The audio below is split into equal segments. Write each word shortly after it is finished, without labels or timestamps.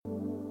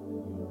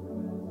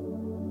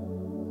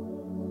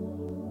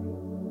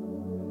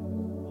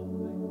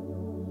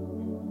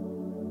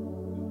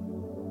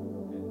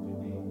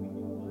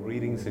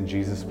Greetings in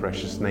Jesus'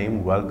 precious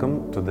name.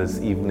 Welcome to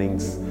this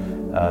evening's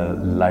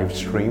live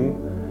stream.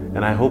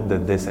 And I hope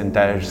that this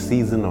entire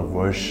season of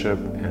worship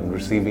and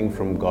receiving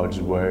from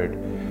God's Word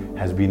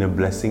has been a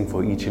blessing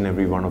for each and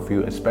every one of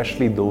you,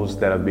 especially those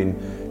that have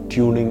been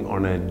tuning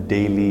on a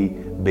daily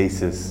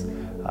basis.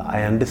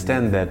 I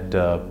understand that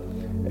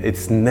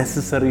it's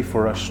necessary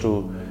for us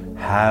to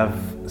have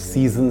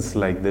seasons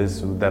like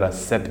this that are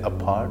set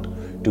apart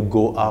to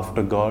go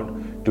after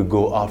God, to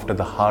go after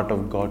the heart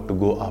of God, to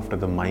go after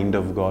the mind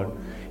of God.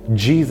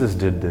 Jesus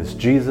did this.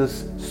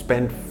 Jesus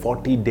spent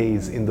 40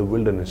 days in the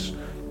wilderness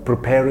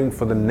preparing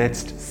for the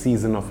next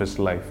season of his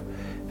life.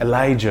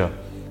 Elijah,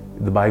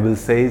 the Bible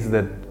says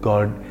that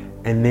God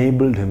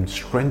enabled him,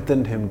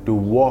 strengthened him to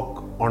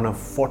walk on a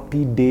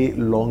 40-day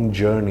long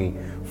journey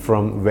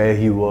from where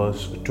he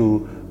was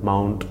to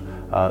Mount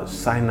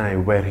Sinai,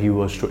 where he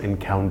was to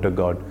encounter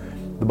God.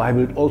 The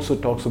Bible also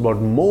talks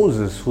about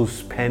Moses, who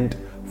spent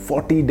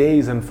 40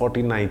 days and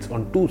 40 nights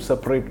on two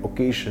separate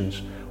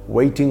occasions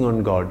waiting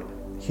on God,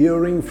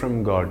 hearing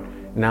from God.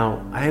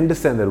 Now, I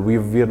understand that we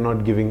are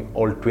not giving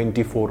all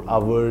 24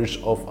 hours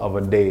of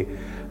our day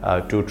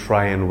to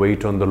try and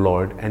wait on the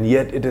Lord, and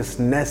yet it is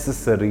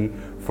necessary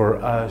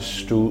for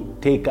us to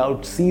take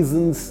out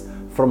seasons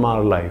from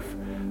our life,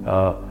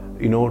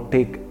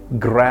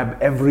 grab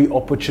every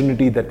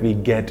opportunity that we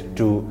get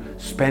to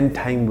spend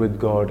time with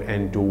God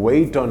and to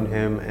wait on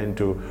Him and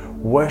to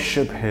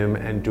worship Him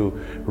and to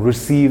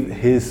receive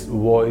His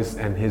voice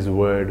and His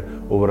word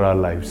over our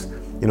lives.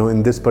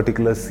 In this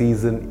particular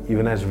season,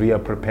 even as we are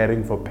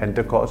preparing for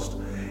Pentecost,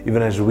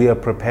 even as we are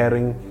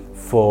preparing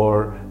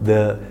for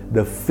the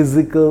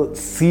physical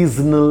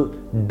seasonal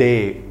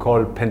day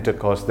called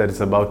Pentecost that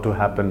is about to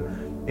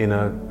happen in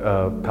a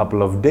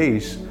couple of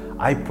days,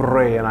 I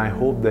pray and I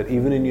hope that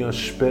even in your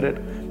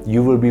spirit,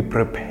 you will be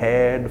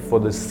prepared for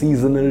the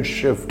seasonal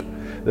shift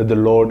that the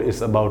Lord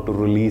is about to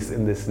release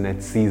in this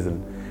next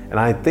season. And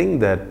I think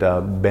that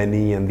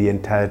Benny and the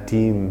entire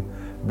team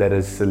that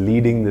is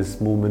leading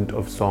this movement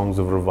of songs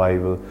of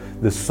revival,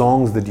 the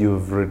songs that you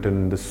have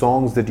written, the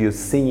songs that you're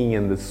singing,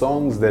 and the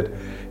songs that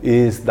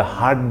is the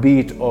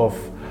heartbeat of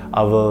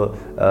our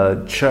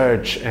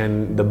church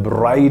and the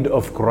bride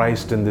of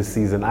Christ in this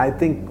season. I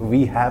think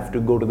we have to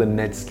go to the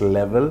next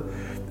level.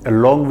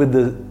 Along with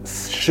the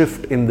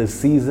shift in the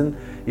season,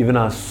 even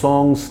our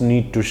songs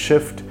need to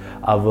shift,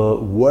 our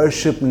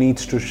worship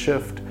needs to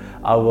shift,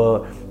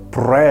 our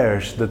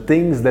prayers, the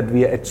things that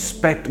we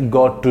expect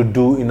God to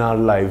do in our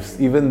lives,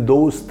 even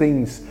those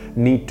things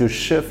need to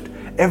shift.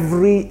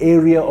 Every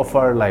area of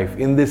our life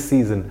in this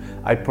season,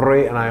 I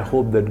pray and I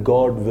hope that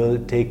God will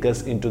take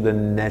us into the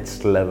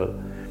next level.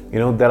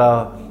 There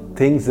are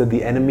things that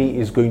the enemy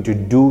is going to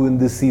do in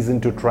this season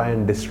to try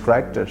and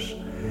distract us.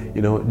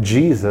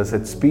 Jesus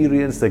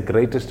experienced the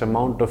greatest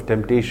amount of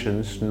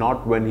temptations,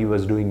 not when he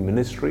was doing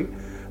ministry,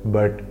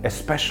 but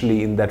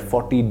especially in that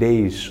 40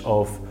 days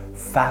of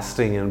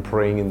fasting and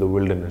praying in the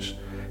wilderness.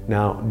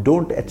 Now,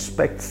 don't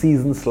expect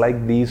seasons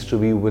like these to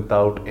be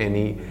without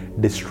any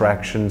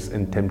distractions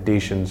and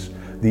temptations.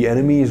 The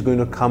enemy is going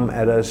to come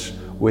at us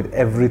with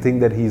everything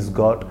that he's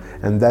got,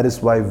 and that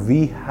is why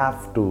we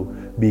have to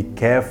be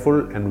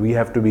careful and we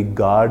have to be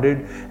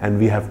guarded and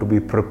we have to be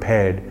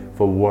prepared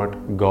for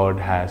what God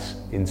has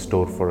in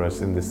store for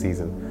us in this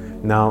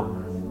season. Now,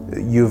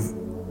 you've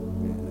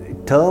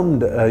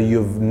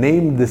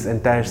named this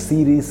entire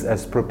series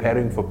as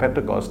Preparing for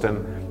Pentecost,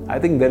 and I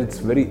think that it's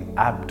very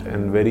apt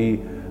and very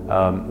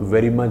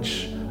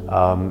much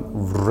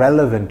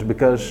relevant,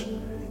 because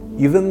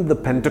even the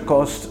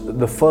Pentecost,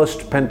 the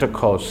first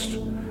Pentecost,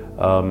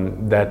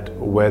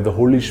 where the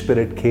Holy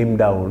Spirit came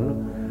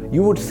down,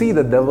 you would see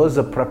that there was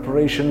a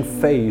preparation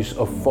phase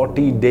of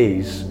 40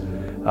 days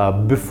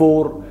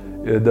before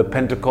the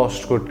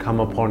Pentecost could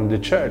come upon the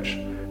church.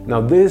 Now,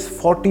 this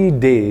 40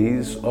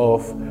 days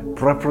of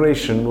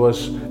preparation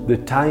was the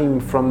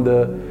time from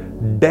the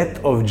death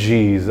of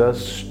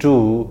Jesus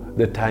to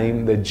the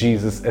time that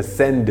Jesus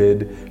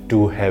ascended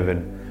to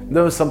heaven.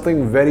 There was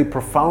something very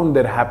profound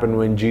that happened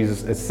when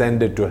Jesus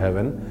ascended to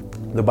heaven.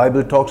 The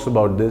Bible talks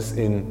about this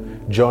in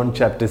John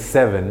chapter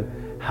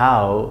 7,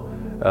 how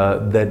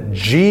that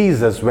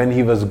Jesus, when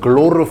he was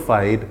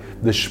glorified,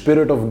 the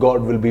Spirit of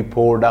God will be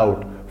poured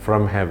out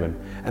from heaven.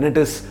 And it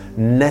is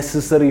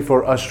necessary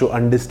for us to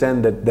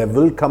understand that there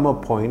did come a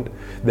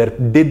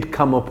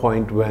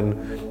point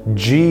when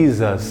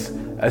Jesus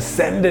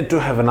ascended to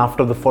heaven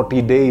after the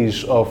 40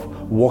 days of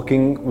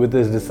walking with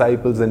his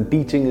disciples and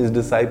teaching his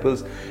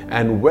disciples.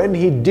 And when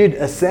he did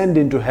ascend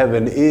into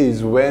heaven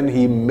is when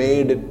he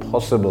made it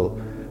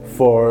possible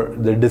for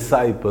the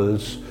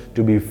disciples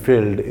to be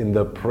filled in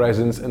the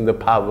presence and the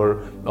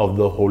power of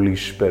the Holy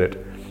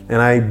Spirit. And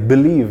I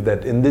believe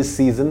that in this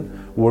season,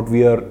 what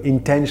we are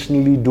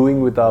intentionally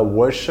doing with our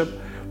worship,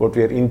 what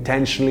we are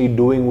intentionally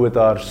doing with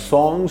our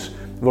songs,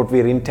 what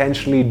we are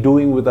intentionally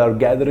doing with our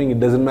gathering, it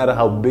doesn't matter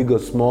how big or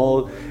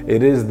small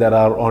it is that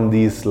are on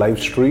these live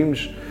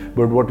streams,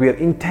 but what we are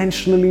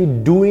intentionally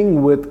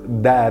doing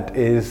with that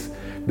is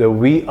that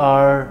we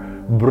are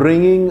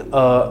bringing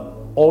a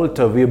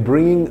altar, we are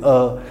bringing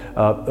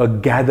a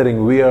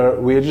gathering. We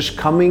are just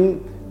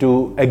coming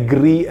to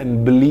agree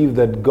and believe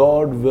that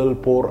God will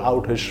pour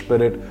out His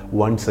Spirit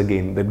once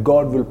again, that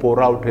God will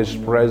pour out His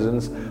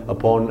presence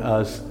upon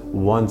us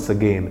once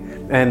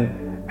again.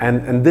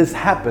 And this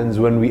happens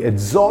when we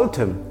exalt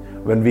Him,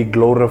 when we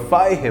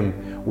glorify Him,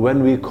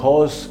 when we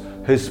cause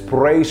His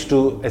praise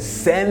to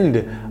ascend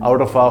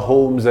out of our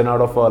homes and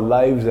out of our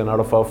lives and out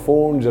of our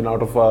phones and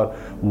out of our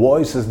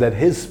voices, that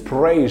His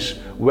praise,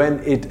 when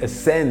it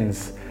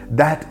ascends,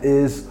 that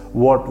is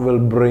what will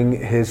bring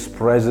His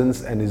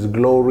presence and His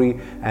glory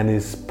and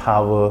His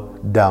power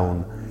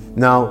down.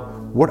 Now,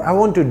 what I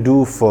want to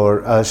do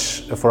for us,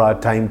 for our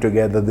time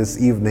together this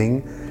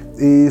evening,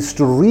 is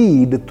to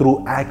read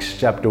through Acts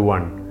chapter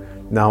 1.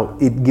 Now,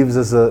 it gives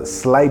us a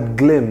slight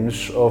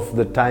glimpse of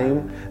the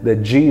time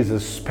that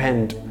Jesus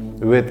spent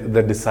with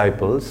the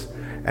disciples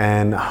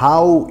and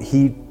how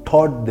He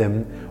taught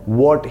them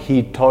what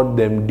He taught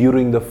them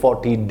during the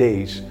 40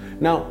 days.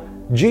 Now,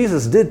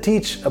 Jesus did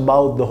teach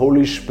about the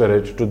Holy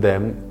Spirit to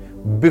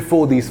them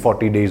before these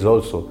 40 days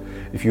also.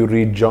 If you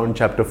read John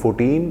chapter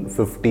 14,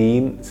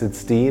 15,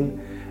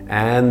 16,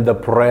 and the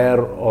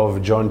prayer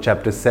of John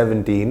chapter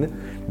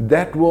 17,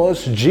 that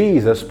was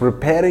Jesus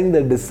preparing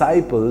the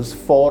disciples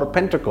for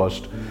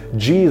Pentecost.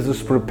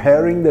 Jesus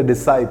preparing the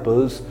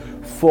disciples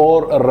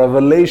for a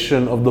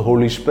revelation of the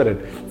Holy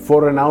Spirit,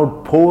 for an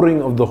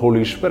outpouring of the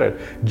Holy Spirit.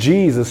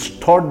 Jesus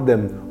taught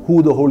them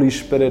who the Holy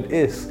Spirit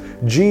is.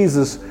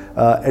 Jesus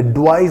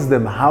advised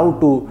them how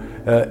to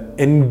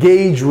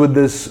engage with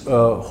this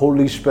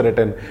Holy Spirit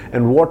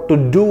and what to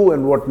do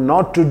and what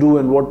not to do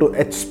and what to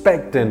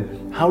expect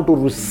and how to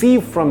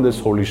receive from this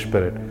Holy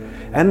Spirit.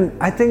 And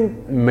I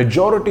think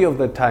majority of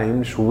the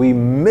times we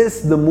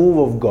miss the move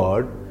of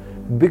God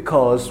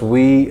because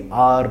we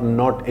are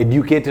not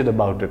educated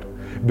about it,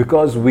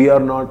 because we are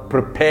not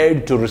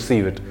prepared to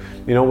receive it.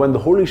 You know, when the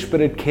Holy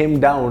Spirit came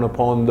down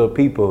upon the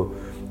people,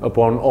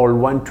 upon all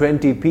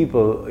 120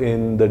 people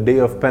in the day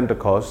of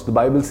Pentecost, the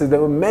Bible says there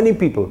were many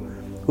people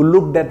who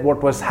looked at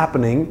what was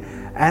happening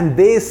and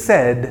they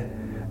said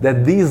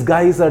that these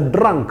guys are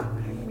drunk.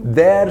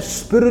 Their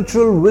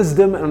spiritual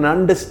wisdom and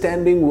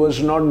understanding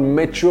was not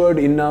matured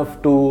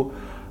enough to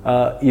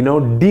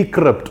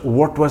decrypt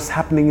what was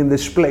happening in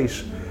this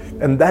place.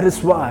 And that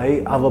is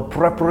why our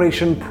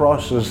preparation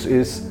process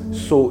is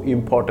so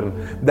important.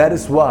 That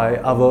is why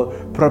our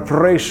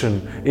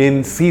preparation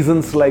in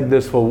seasons like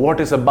this for what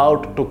is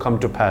about to come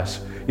to pass.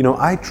 You know,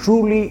 I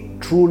truly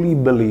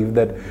believe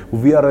that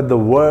we are at the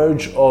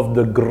verge of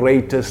the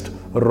greatest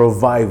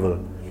revival.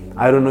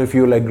 I don't know if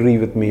you'll agree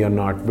with me or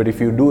not, but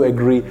if you do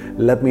agree,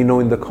 let me know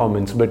in the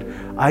comments. But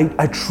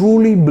I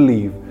truly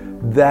believe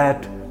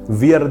that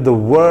we are at the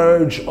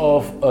verge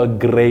of a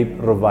great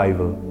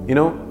revival. You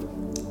know,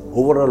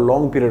 over a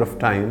long period of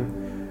time,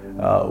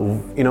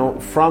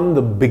 from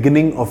the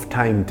beginning of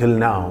time till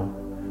now,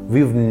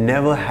 we've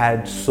never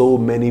had so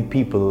many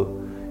people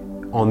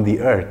on the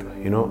earth.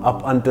 You know,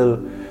 up until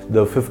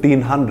the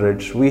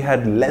 1500s, we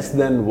had less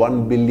than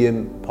 1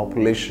 billion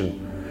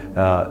population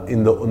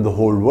in the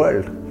whole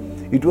world.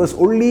 It was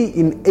only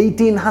in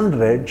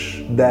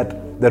 1800s that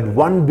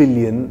 1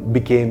 billion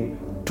became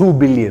 2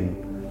 billion.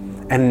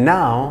 And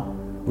now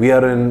we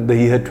are in the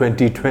year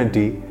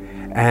 2020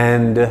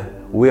 and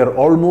we are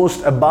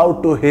almost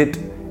about to hit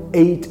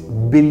 8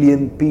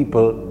 billion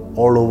people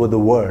all over the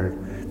world.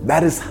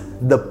 That is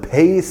the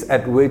pace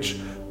at which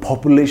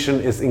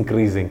population is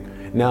increasing.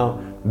 Now,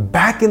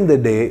 back in the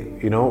day,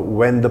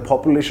 when the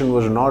population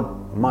was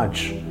not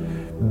much,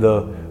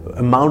 the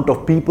amount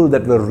of people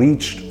that were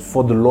reached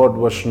for the Lord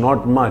was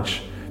not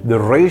much. The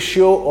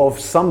ratio of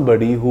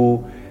somebody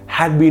who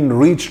had been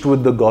reached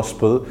with the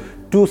gospel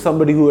to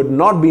somebody who had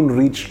not been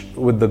reached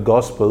with the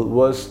gospel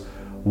was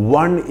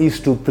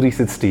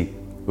 1:360,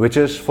 which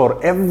is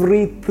for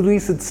every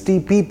 360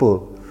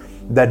 people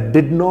that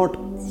did not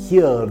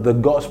hear the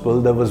gospel,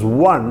 there was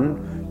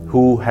one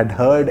who had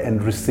heard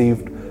and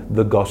received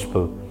the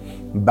gospel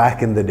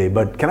back in the day.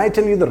 But can I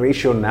tell you the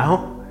ratio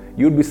now?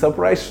 You'd be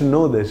surprised to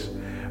know this,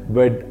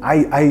 but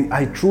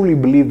I truly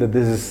believe that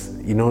this is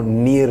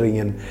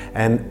nearing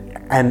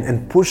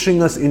and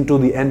pushing us into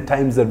the end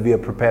times that we are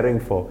preparing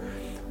for.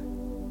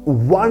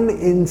 1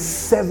 in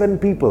 7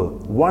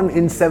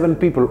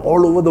 people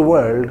all over the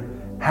world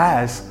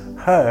has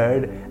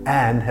heard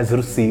and has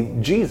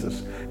received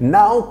Jesus.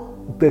 Now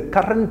the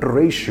current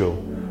ratio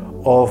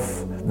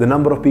of the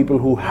number of people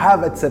who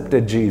have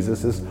accepted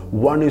Jesus is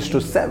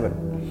 1:7,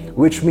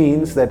 which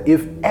means that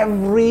if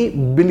every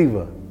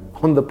believer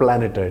on the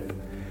planet Earth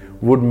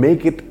would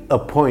make it a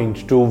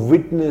point to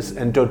witness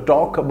and to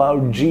talk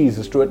about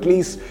Jesus to at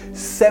least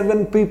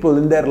 7 people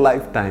in their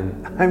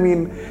lifetime, I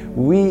mean,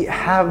 we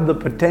have the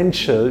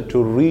potential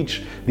to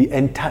reach the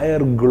entire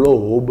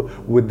globe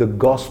with the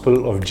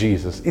gospel of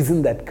Jesus.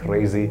 Isn't that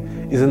crazy?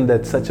 Isn't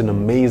that such an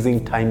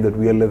amazing time that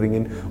we are living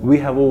in? We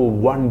have over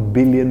 1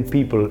 billion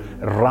people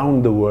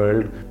around the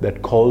world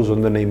that calls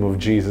on the name of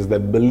Jesus,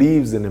 that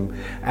believes in Him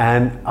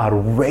and are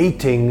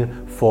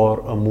waiting for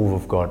a move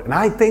of God. And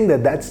I think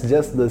that that's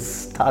just the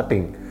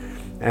starting.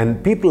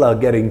 And people are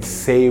getting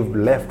saved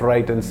left,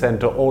 right, and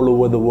center all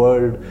over the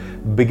world,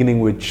 beginning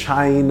with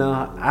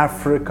China,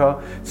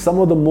 Africa. Some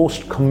of the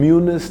most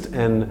communist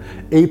and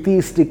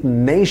atheistic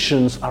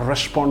nations are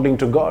responding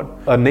to God.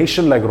 A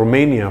nation like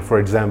Romania, for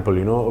example,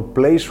 a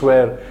place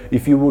where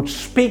if you would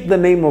speak the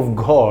name of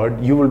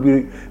God, you will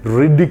be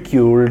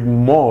ridiculed,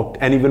 mocked,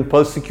 and even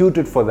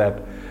persecuted for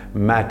that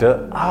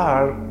matter,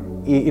 are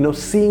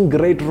seeing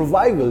great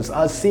revivals,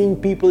 are seeing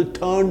people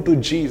turn to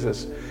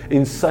Jesus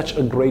in such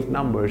a great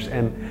numbers.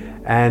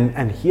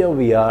 And here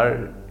we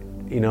are,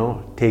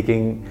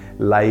 taking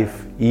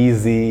life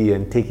easy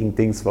and taking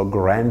things for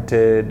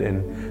granted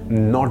and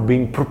not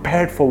being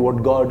prepared for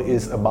what God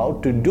is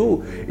about to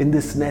do in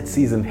this next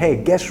season.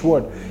 Hey, guess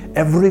what?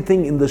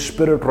 Everything in the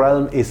spirit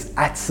realm is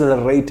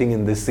accelerating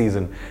in this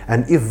season.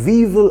 And if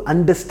we will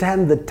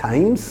understand the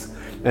times,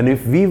 and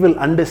if we will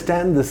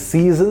understand the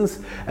seasons,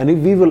 and if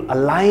we will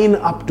align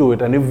up to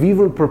it, and if we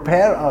will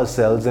prepare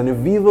ourselves, and if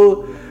we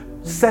will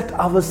set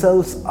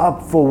ourselves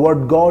up for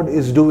what God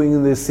is doing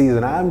in this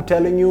season, I am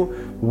telling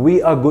you,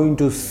 we are going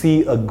to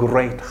see a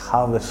great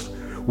harvest.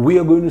 We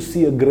are going to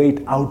see a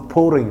great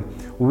outpouring.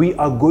 We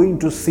are going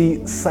to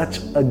see such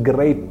a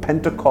great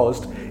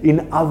Pentecost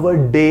in our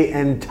day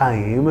and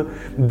time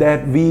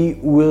that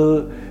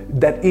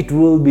it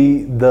will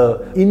be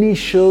the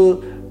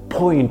initial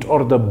point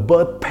or the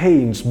birth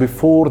pains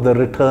before the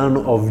return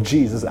of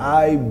Jesus.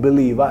 I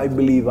believe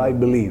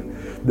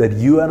that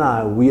you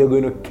and we are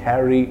going to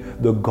carry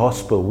the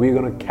gospel. We are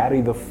going to carry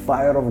the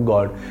fire of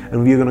God,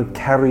 and we are going to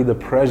carry the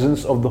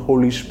presence of the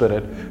Holy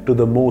Spirit to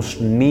the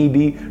most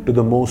needy, to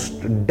the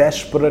most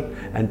desperate,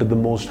 and to the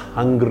most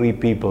hungry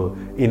people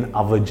in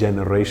our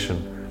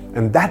generation.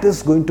 And that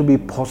is going to be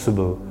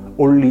possible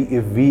only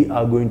if we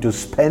are going to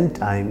spend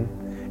time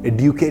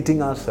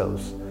educating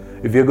ourselves,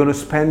 if we are going to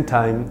spend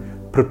time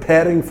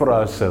preparing for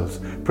ourselves,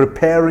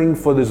 preparing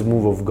for this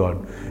move of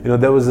God.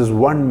 There was this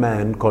one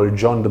man called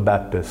John the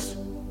Baptist,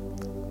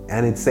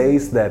 and it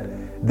says that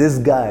this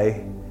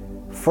guy,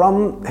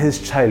 from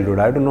his childhood,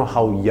 I don't know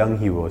how young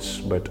he was,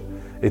 but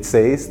it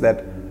says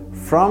that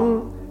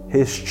from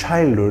his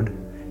childhood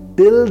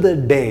till the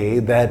day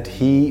that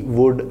he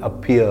would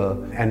appear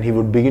and he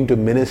would begin to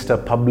minister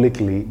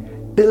publicly,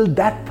 till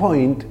that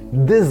point,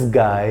 this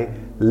guy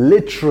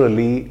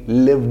literally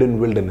lived in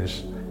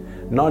wilderness.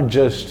 Not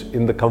just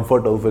in the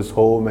comfort of his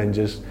home and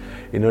just,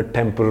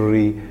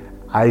 temporary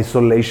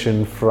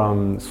isolation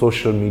from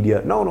social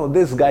media. No,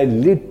 this guy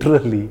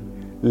literally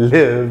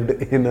lived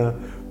in a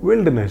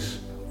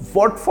wilderness.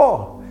 What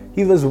for?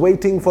 He was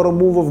waiting for a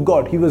move of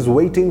God. He was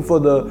waiting for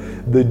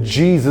the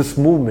Jesus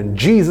movement.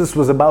 Jesus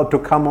was about to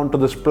come onto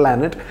this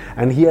planet,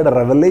 and he had a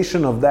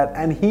revelation of that,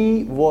 and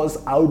he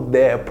was out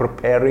there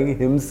preparing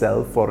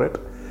himself for it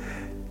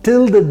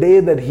till the day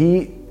that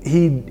he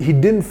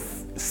didn't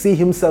see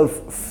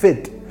himself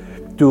fit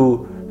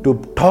to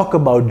talk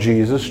about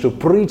Jesus, to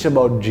preach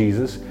about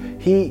Jesus.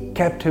 He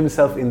kept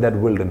himself in that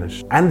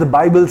wilderness. And the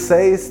Bible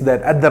says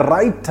that at the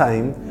right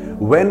time,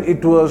 when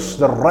it was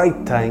the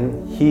right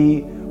time,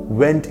 he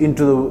went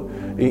into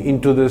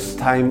this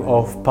time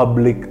of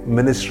public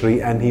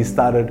ministry, and he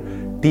started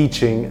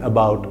teaching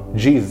about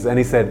Jesus. And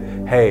he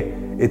said, hey,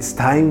 it's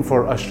time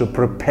for us to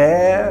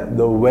prepare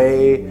the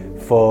way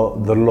for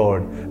the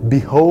Lord.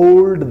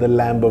 Behold the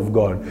Lamb of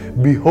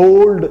God.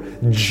 Behold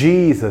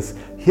Jesus.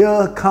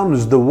 Here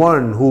comes the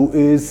one who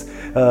is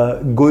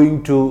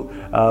going to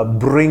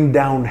bring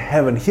down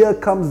heaven. Here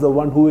comes the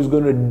one who is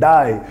going to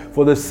die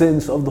for the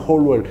sins of the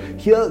whole world.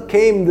 Here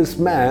came this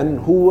man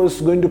who was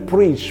going to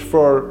preach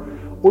for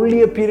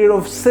only a period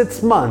of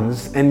 6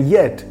 months, and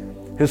yet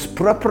his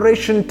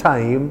preparation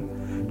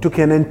time took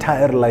an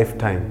entire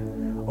lifetime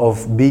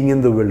of being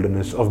in the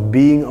wilderness, of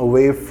being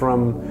away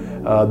from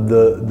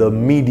the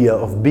media,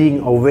 of being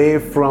away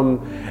from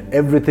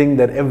everything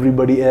that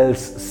everybody else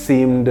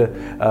seemed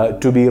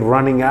to be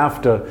running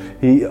after,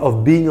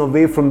 of being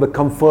away from the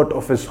comfort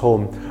of his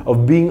home,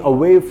 of being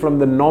away from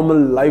the normal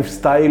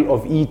lifestyle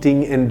of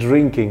eating and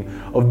drinking,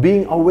 of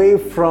being away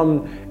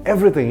from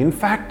everything. In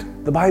fact,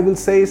 the Bible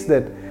says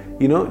that,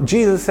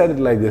 Jesus said it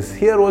like this: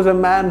 here was a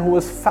man who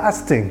was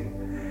fasting,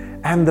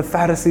 and the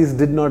Pharisees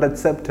did not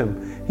accept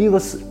him. He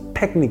was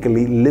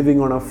technically living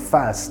on a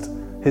fast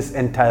his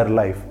entire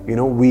life.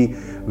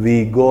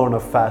 We go on a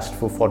fast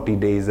for 40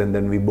 days and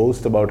then we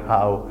boast about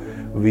how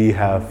we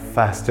have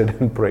fasted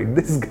and prayed.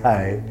 This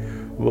guy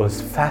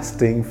was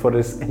fasting for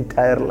his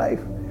entire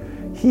life.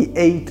 He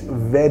ate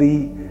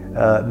very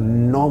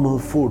normal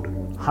food,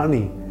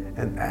 honey.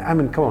 And I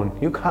mean, come on,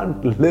 you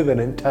can't live an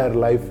entire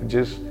life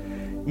just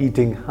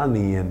eating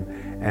honey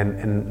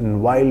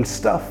and wild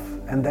stuff.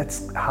 And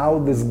that's how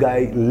this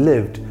guy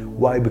lived.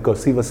 Why?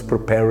 Because he was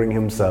preparing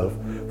himself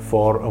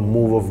for a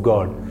move of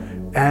God.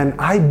 And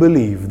I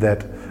believe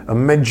that a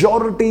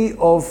majority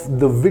of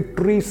the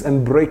victories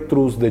and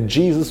breakthroughs that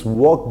Jesus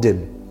walked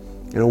in,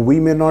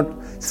 we may not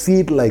see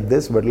it like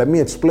this, but let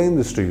me explain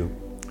this to you.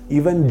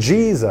 Even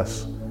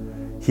Jesus,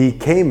 he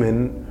came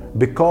in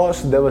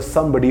because there was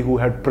somebody who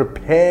had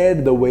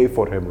prepared the way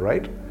for him,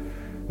 right?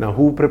 Now,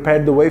 who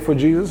prepared the way for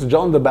Jesus?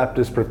 John the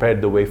Baptist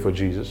prepared the way for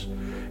Jesus.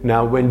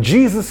 Now, when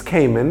Jesus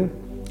came in,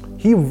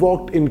 he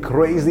walked in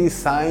crazy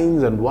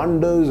signs and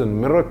wonders and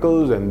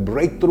miracles and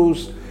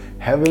breakthroughs,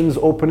 heavens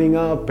opening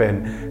up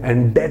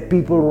and dead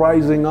people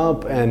rising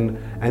up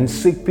and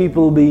sick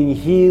people being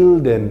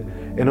healed,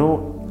 and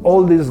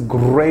all this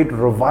great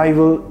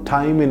revival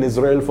time in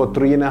Israel for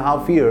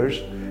 3.5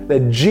 years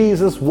that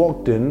Jesus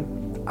walked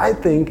in. I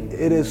think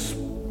it is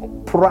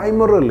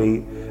primarily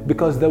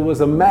because there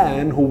was a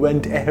man who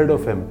went ahead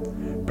of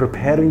him,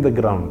 preparing the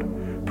ground,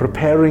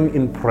 preparing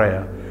in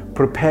prayer,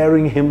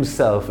 preparing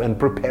himself and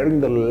preparing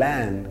the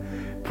land,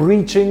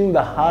 preaching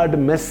the hard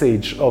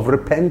message of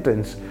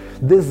repentance.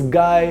 This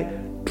guy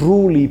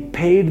truly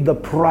paid the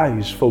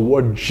price for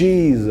what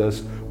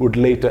Jesus would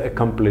later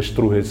accomplish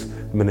through his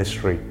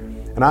ministry.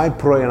 And I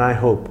pray and I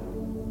hope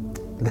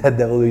that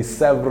there will be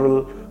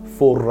several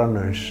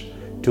forerunners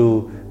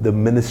to the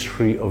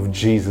ministry of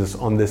Jesus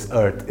on this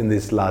earth in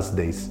these last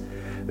days.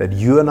 That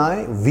you and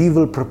I, we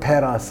will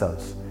prepare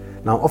ourselves.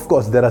 Now, of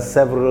course, there are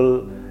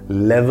several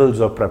levels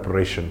of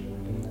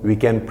preparation. We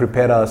can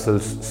prepare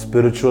ourselves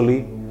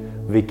spiritually.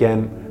 We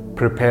can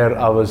prepare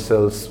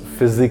ourselves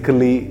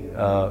physically.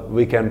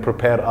 We can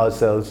prepare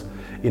ourselves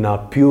in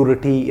our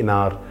purity, in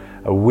our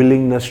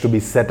willingness to be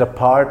set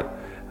apart.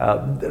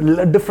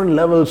 Different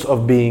levels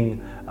of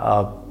being,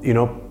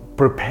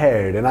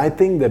 prepared. And I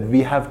think that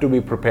we have to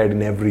be prepared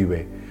in every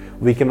way.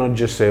 We cannot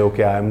just say,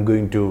 okay, I'm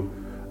going to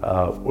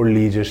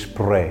only just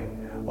pray,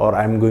 or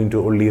I'm going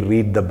to only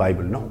read the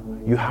Bible. No,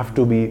 you have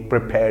to be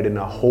prepared in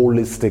a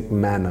holistic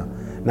manner.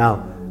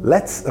 Now,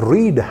 let's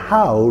read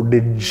how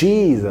did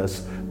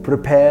Jesus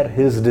prepare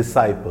his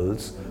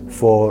disciples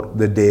for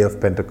the day of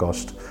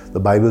Pentecost. The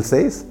Bible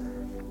says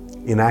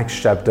in Acts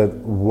chapter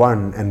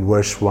 1 and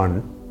verse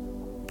 1,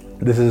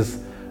 this is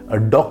a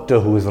doctor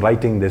who is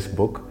writing this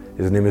book.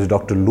 His name is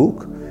Dr.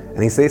 Luke.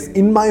 And he says,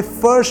 in my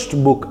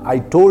first book, I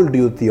told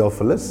you,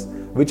 Theophilus,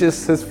 which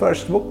is his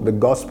first book, the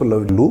Gospel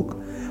of Luke.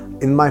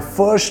 In my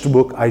first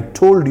book, I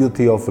told you,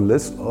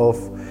 Theophilus, of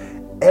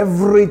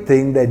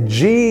everything that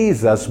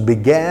Jesus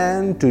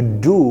began to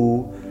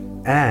do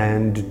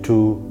and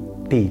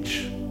to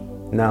teach.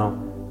 Now,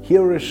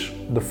 here is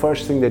the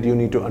first thing that you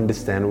need to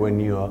understand when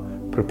you are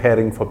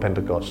preparing for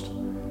Pentecost.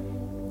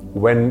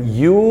 When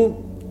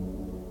you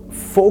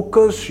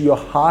focus your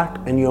heart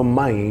and your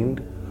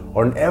mind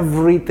on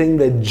everything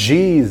that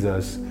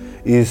Jesus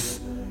is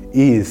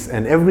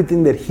and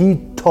everything that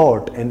he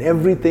taught and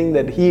everything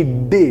that he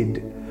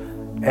did,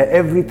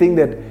 everything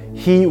that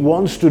he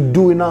wants to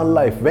do in our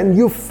life. When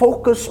you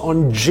focus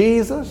on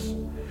Jesus,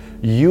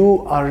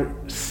 you are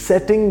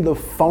setting the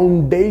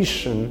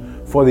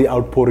foundation for the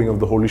outpouring of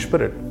the Holy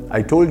Spirit.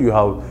 I told you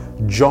how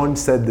John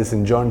said this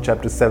in John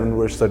chapter 7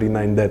 verse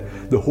 39,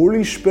 that the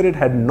Holy Spirit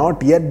had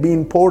not yet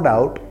been poured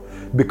out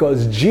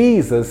because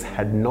Jesus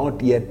had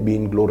not yet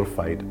been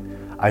glorified.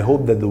 I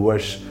hope that the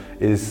verse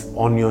is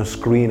on your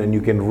screen and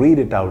you can read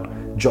it out.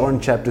 John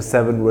chapter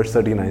 7 verse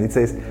 39. It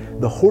says,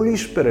 the Holy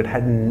Spirit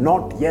had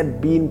not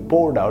yet been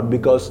poured out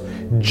because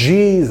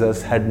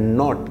Jesus had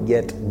not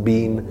yet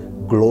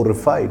been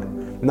glorified.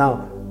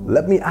 Now,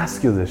 let me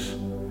ask you this.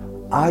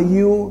 Are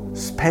you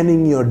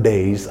spending your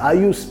days? Are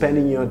you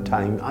spending your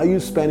time? Are you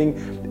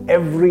spending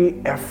every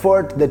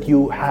effort that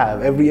you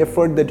have, every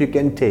effort that you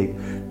can take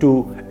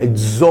to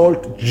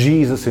exalt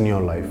Jesus in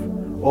your life?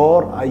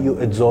 Or are you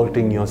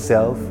exalting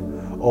yourself?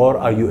 Or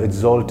are you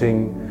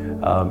exalting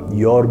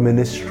your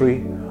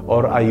ministry?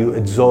 Or are you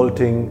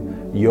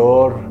exalting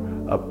your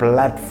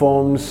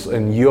platforms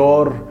and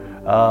your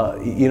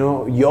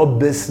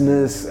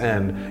business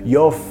and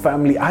your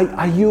family?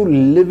 Are you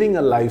living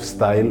a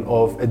lifestyle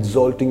of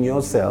exalting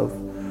yourself?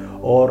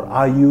 Or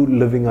are you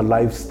living a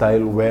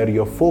lifestyle where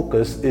your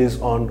focus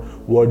is on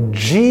what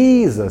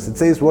Jesus, it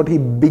says what he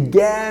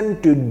began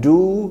to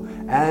do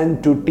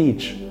and to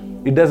teach.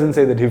 It doesn't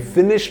say that he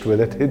finished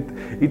with it.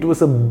 It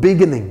was a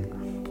beginning.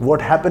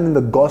 What happened in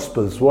the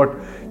Gospels, what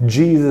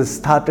Jesus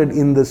started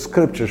in the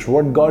Scriptures,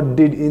 what God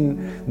did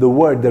in the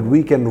Word that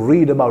we can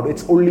read about,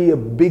 it's only a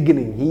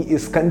beginning. He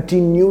is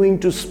continuing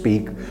to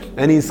speak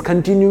and He is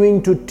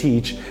continuing to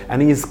teach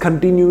and He is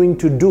continuing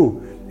to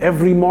do.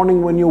 Every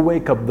morning when you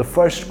wake up, the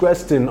first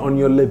question on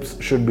your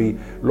lips should be,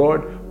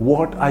 Lord,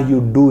 what are you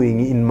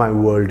doing in my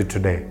world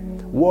today?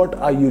 What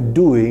are you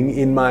doing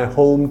in my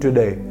home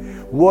today?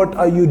 What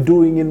are you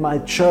doing in my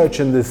church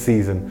in this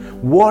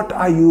season? What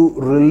are you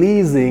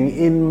releasing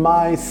in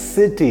my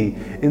city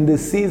in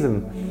this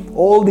season?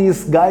 All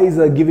these guys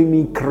are giving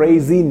me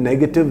crazy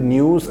negative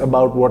news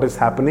about what is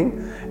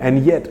happening,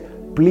 and yet,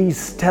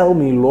 please tell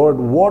me, Lord,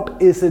 what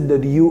is it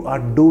that you are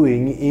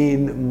doing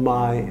in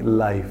my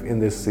life, in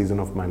this season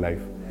of my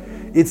life?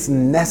 It's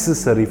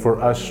necessary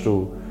for us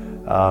to,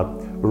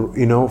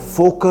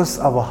 focus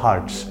our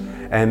hearts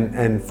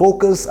and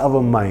focus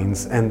our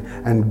minds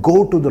and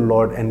go to the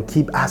Lord and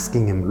keep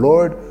asking Him,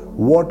 Lord,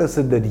 what is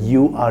it that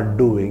you are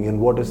doing, and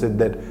what is it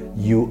that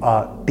you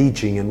are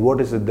teaching, and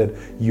what is it that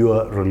you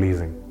are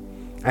releasing?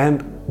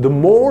 And the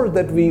more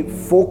that we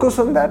focus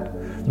on that,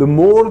 the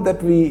more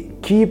that we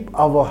keep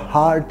our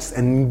hearts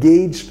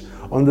engaged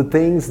on the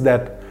things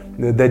that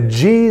that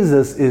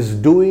Jesus is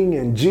doing,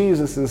 and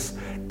Jesus is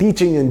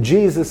teaching, and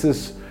Jesus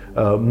is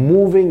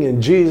moving,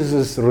 and Jesus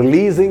is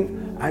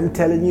releasing, I'm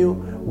telling you,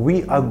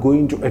 we are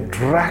going to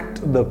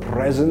attract the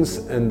presence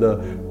and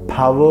the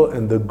power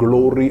and the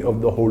glory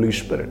of the Holy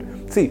Spirit.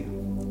 See,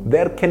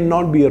 there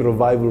cannot be a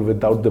revival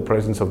without the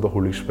presence of the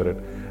Holy Spirit.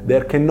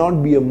 There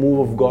cannot be a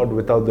move of God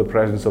without the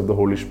presence of the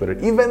Holy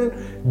Spirit.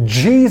 Even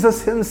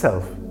Jesus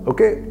himself,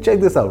 okay, check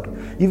this out.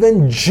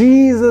 Even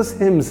Jesus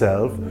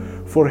himself,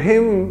 for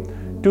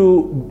him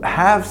to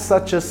have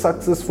such a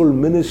successful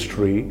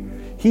ministry,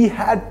 he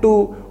had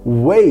to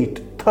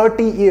wait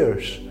 30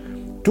 years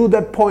to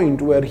that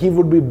point where he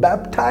would be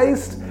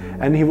baptized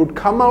and he would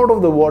come out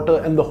of the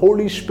water and the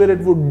Holy Spirit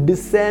would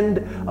descend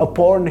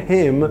upon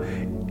him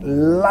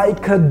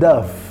like a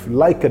dove,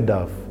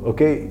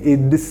 okay?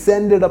 It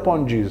descended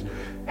upon Jesus.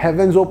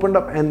 Heavens opened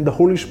up and the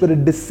Holy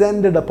Spirit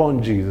descended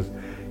upon Jesus.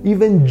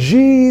 Even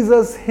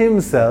Jesus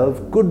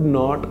himself could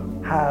not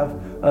have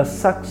a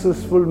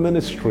successful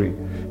ministry.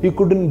 He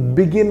couldn't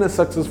begin a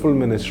successful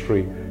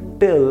ministry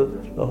till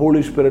the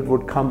Holy Spirit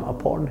would come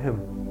upon him.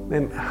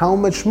 And how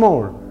much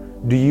more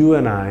do you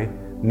and I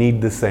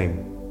need the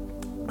same?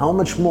 How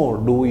much more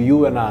do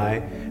you and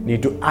I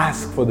need to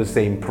ask for the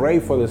same, pray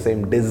for the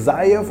same,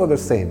 desire for the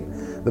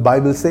same? The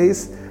Bible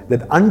says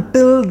that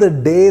until the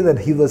day that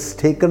he was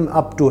taken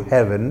up to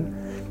heaven,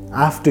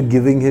 after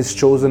giving his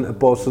chosen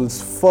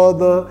apostles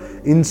further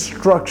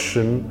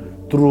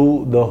instruction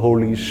through the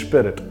Holy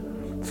Spirit.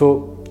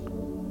 So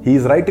he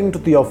is writing to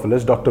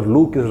Theophilus, Dr.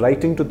 Luke is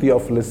writing to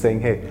Theophilus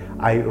saying, hey,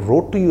 I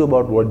wrote to you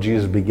about what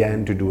Jesus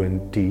began to do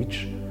and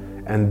teach.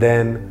 And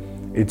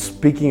then it's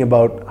speaking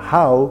about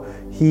how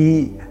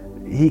he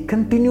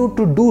continued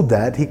to do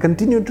that. He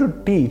continued to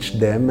teach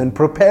them and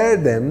prepare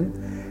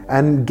them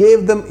and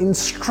gave them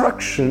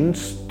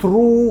instructions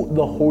through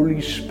the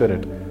Holy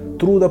Spirit,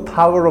 through the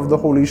power of the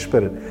Holy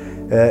Spirit.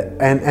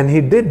 And he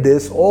did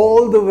this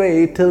all the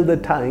way till the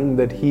time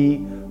that he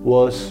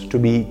was to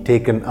be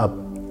taken up.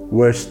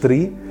 Verse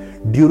 3,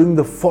 during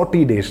the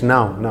 40 days.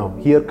 Now,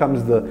 here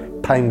comes the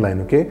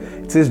timeline, okay?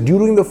 It says,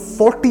 during the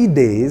 40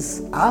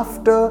 days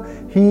after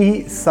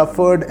he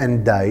suffered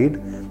and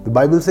died, the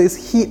Bible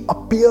says he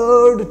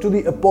appeared to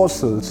the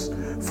apostles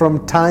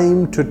from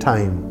time to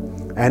time,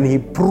 and he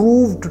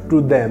proved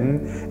to them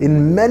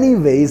in many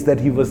ways that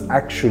he was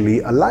actually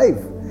alive,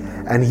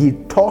 and he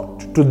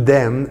talked to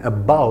them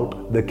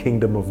about the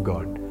kingdom of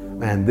God.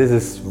 Man, this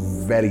is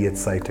very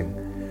exciting.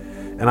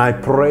 And I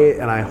pray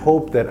and I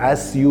hope that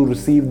as you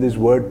receive this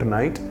word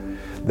tonight,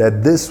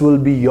 that this will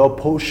be your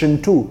portion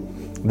too,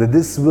 that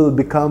this will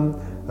become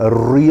a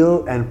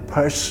real and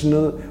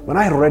personal. When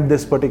I read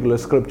this particular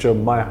scripture,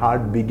 my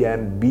heart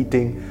began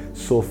beating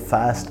so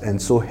fast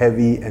and so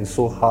heavy and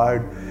so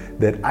hard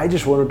that I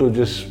just wanted to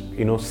just,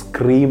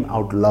 scream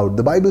out loud.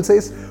 The Bible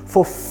says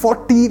for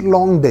 40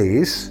 long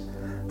days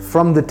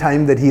from the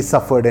time that he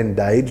suffered and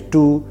died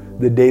to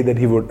the day that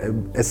he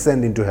would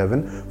ascend into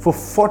heaven, for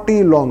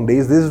 40 long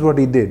days, this is what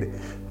he did.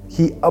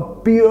 He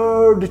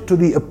appeared to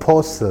the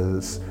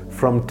apostles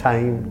from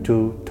time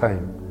to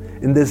time.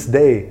 In this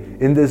day,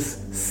 in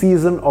this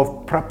season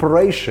of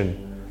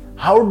preparation,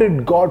 how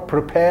did God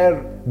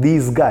prepare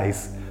these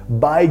guys?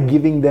 By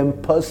giving them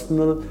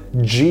personal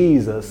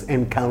Jesus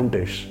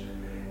encounters.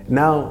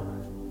 Now,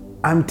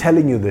 I'm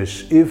telling you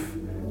this, if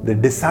the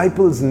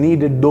disciples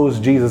needed those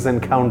Jesus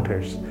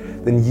encounters,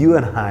 then you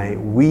and I,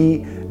 we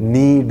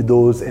need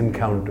those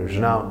encounters.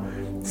 Now,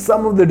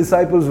 some of the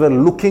disciples were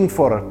looking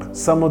for it.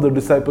 Some of the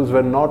disciples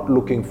were not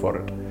looking for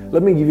it.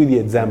 Let me give you the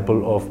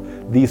example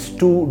of these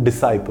two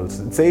disciples.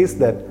 It says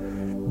that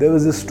there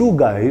was these two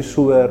guys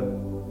who were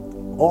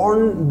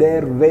on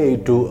their way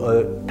to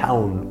a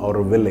town or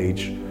a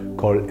village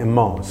called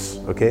Emmaus.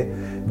 Okay,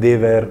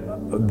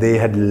 they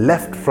had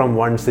left from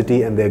one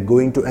city and they're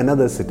going to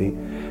another city,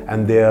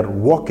 and they are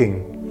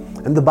walking.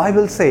 And the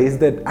Bible says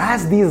that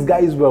as these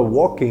guys were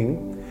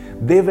walking,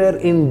 they were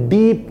in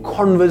deep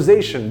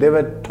conversation. They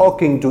were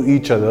talking to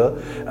each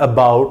other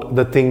about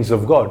the things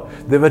of God.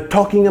 They were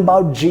talking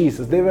about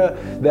Jesus.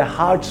 Their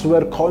hearts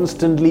were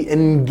constantly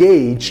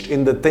engaged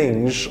in the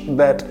things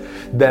that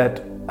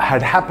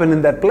had happened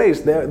in that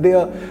place. They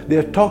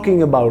are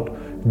talking about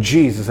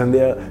Jesus, and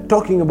they are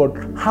talking about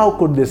how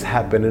could this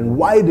happen and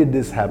why did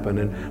this happen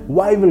and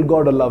why will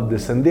God allow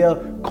this, and they are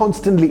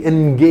constantly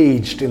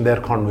engaged in their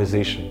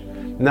conversation.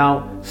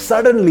 Now,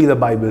 suddenly the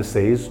Bible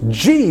says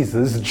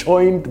Jesus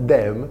joined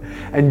them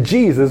and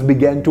Jesus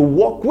began to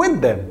walk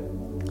with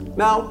them.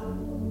 Now,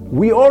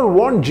 we all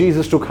want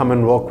Jesus to come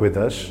and walk with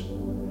us,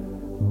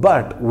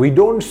 but we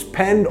don't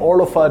spend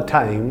all of our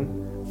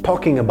time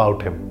talking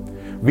about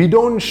him. We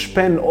don't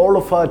spend all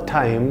of our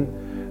time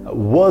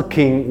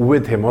working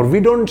with him, or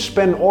we don't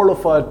spend all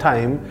of our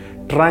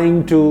time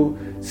trying to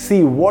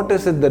see what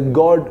is it that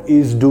God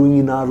is doing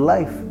in our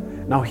life.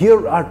 Now,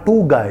 here are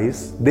two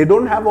guys. They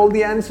don't have all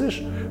the answers,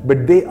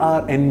 but they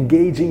are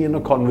engaging in a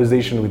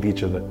conversation with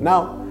each other.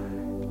 Now,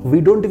 we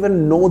don't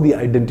even know the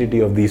identity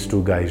of these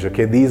two guys,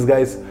 okay? These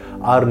guys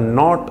are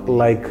not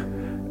like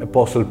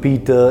Apostle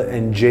Peter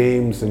and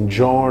James and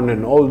John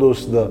and all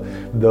those,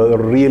 the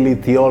really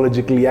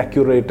theologically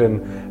accurate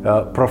and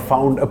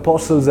profound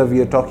apostles that we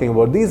are talking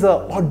about. These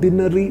are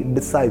ordinary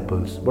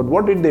disciples. But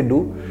what did they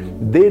do?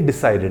 They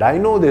decided, I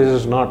know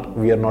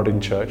we are not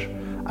in church.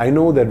 I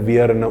know that we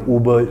are in an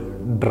Uber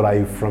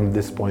drive from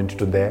this point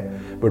to there,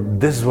 but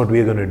this is what we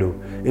are going to do.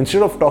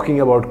 Instead of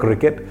talking about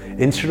cricket,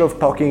 instead of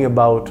talking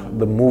about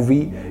the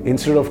movie,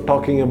 instead of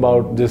talking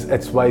about this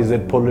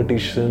XYZ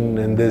politician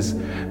and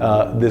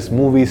this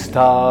movie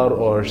star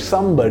or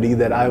somebody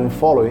that I'm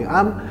following,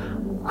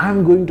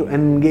 I'm going to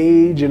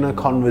engage in a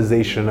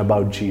conversation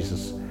about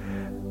Jesus.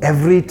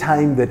 Every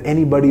time that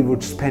anybody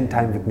would spend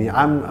time with me,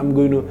 I'm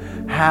going to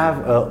have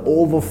an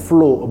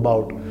overflow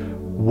about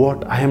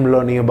what I am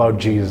learning about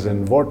Jesus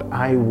and what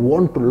I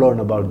want to learn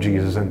about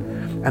Jesus.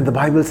 And the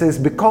Bible says,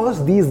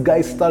 because these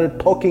guys started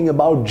talking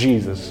about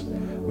Jesus,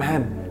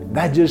 man,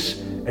 that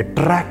just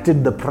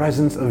attracted the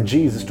presence of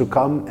Jesus to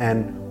come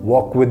and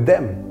walk with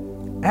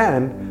them.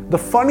 And the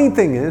funny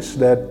thing is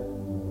that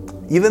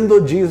even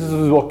though Jesus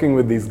was walking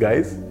with these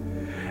guys,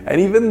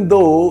 and even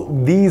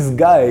though these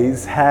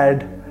guys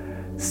had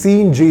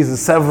seen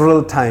Jesus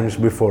several times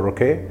before,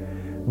 okay?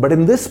 But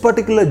in this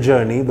particular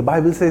journey, the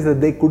Bible says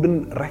that they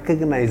couldn't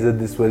recognize that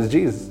this was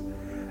Jesus.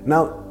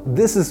 Now,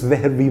 this is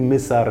where we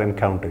miss our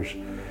encounters.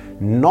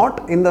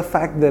 Not in the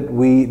fact that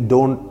we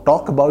don't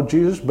talk about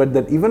Jesus, but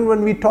that even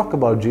when we talk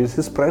about Jesus,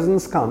 His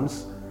presence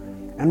comes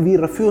and we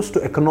refuse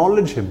to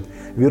acknowledge Him.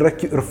 We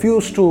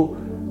refuse to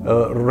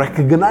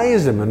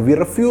recognize Him, and we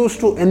refuse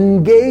to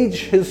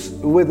engage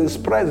with His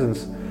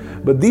presence.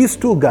 But these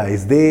two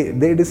guys,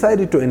 they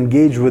decided to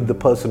engage with the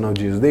person of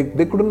Jesus.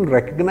 They couldn't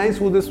recognize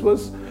who this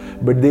was,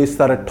 but they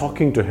started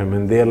talking to Him,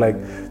 and they're like,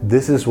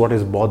 this is what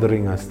is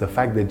bothering us, the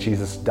fact that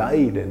Jesus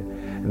died.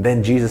 And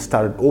then Jesus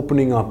started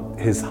opening up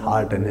His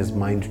heart and His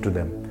mind to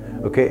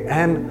them. Okay,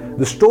 and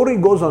the story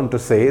goes on to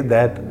say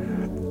that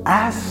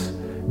as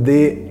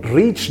they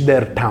reached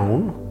their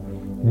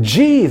town,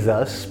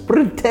 Jesus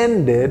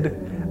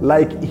pretended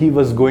like He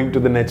was going to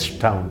the next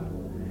town.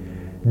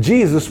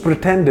 Jesus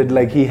pretended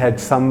like He had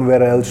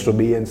somewhere else to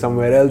be and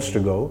somewhere else to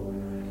go.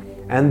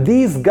 And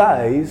these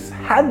guys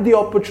had the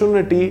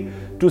opportunity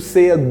to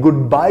say a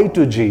goodbye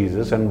to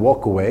Jesus and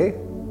walk away,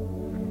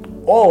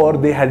 or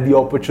they had the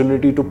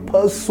opportunity to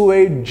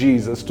persuade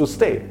Jesus to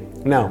stay.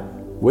 Now,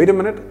 wait a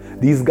minute.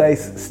 These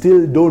guys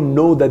still don't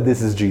know that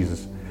this is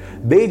Jesus.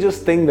 They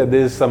just think that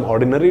this is some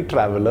ordinary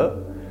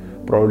traveler,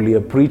 probably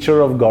a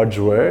preacher of God's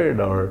word,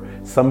 or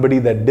somebody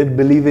that did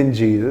believe in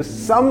Jesus,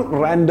 some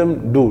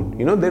random dude.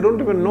 They don't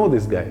even know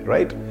this guy,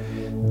 right?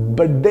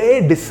 But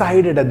they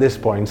decided at this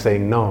point,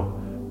 saying, no,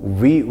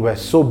 we were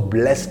so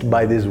blessed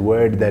by this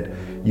word that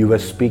you were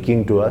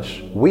speaking to us.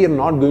 We are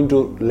not going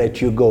to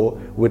let you go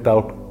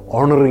without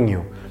honoring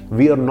you.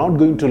 We are not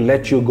going to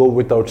let you go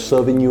without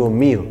serving you a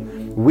meal.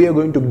 We are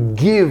going to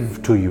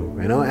give to you,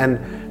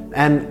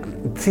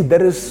 and see,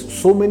 there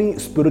is so many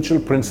spiritual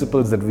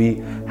principles that we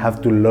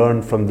have to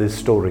learn from this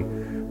story.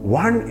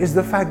 One is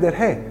the fact that,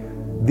 hey,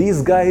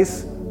 these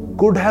guys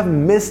could have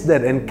missed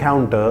that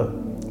encounter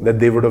that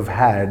they would have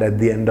had at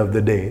the end of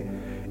the day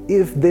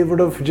if they would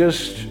have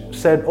just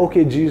said,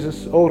 okay,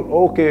 Jesus, or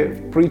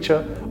okay,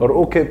 preacher, or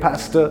okay,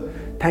 pastor,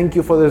 thank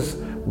you for this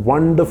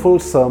wonderful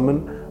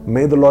sermon.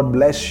 May the Lord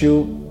bless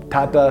you.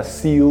 Tata,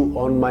 see you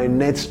on my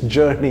next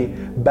journey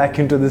back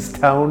into this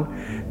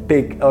town.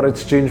 Take or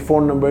exchange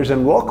phone numbers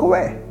and walk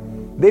away.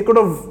 They could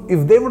have,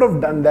 if they would have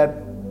done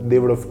that, they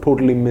would have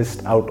totally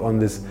missed out on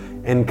this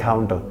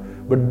encounter.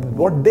 But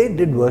what they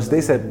did was they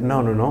said,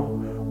 no.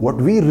 What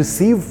we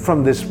received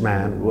from this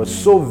man was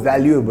so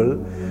valuable.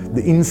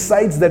 The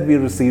insights that we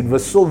received were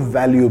so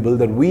valuable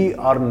that we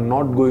are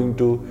not going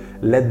to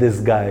let this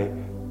guy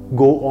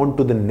go on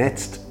to the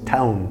next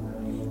town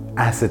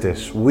as it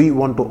is. We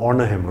want to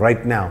honor him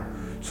right now.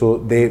 So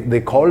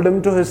they called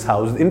him to his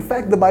house. In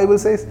fact, the Bible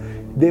says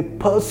they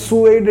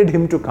persuaded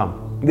him to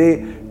come.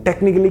 They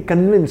technically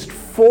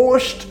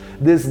forced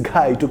this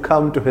guy to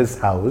come to his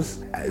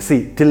house.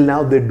 See, till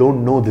now they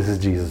don't know this is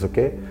Jesus,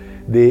 okay?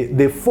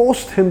 They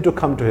forced him to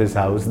come to his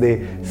house.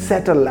 They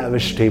set a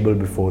lavish table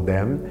before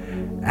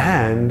them.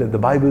 And the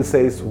Bible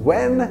says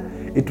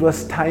when it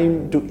was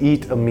time to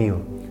eat a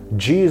meal,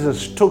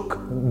 Jesus took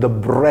the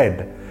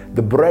bread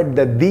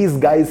that these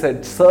guys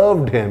had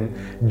served him.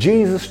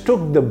 Jesus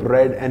took the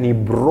bread and he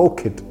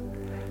broke it.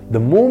 The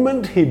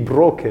moment he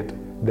broke it,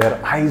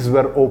 their eyes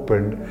were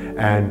opened,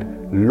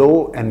 and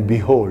lo and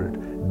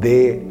behold,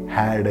 they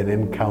had an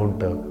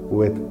encounter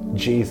with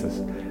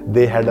Jesus.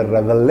 They had a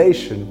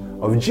revelation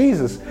of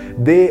Jesus.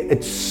 They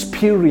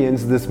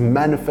experienced this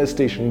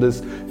manifestation,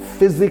 this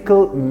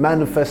physical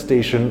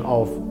manifestation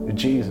of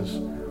Jesus.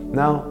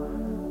 Now,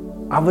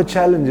 our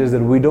challenge is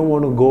that we don't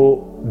want to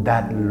go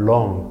that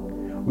long.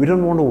 We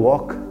don't want to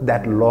walk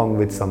that long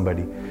with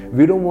somebody.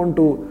 We don't want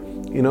to,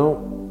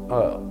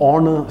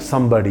 honor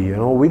somebody.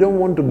 We don't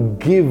want to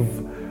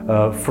give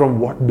from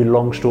what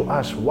belongs to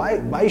us.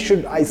 Why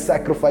should I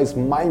sacrifice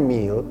my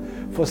meal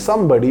for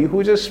somebody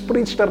who just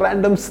preached a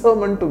random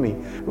sermon to me?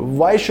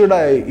 Why should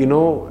I,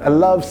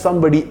 allow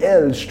somebody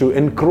else to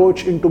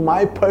encroach into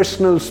my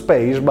personal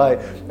space by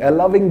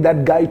allowing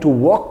that guy to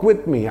walk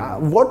with me?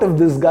 What if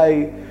this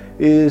guy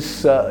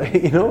is,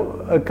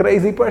 a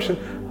crazy person?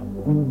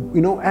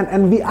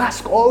 And we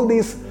ask all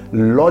these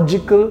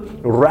logical,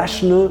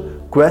 rational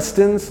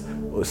questions.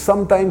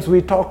 Sometimes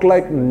we talk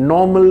like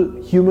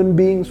normal human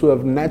beings who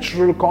have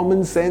natural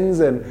common sense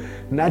and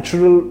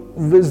natural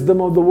wisdom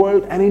of the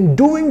world, and in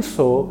doing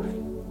so,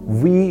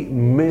 we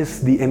miss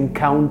the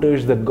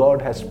encounters that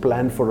God has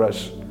planned for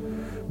us.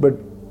 But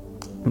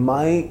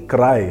my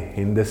cry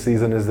in this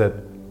season is that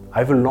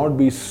I will not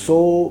be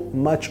so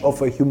much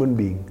of a human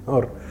being,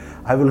 or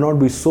I will not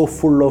be so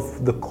full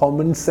of the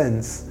common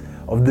sense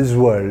of this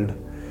world,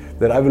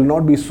 that I will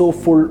not be so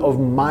full of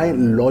my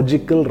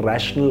logical,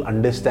 rational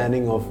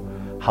understanding of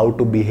how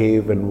to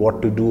behave and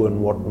what to do and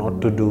what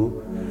not to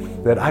do,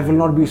 that I will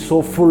not be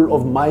so full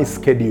of my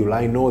schedule.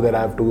 I know that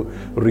I have to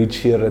reach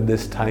here at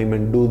this time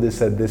and do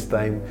this at this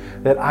time,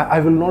 that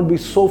I will not be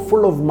so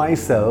full of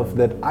myself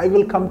that I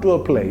will come to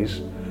a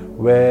place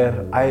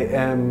where I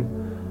am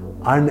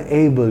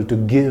unable to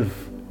give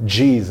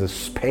Jesus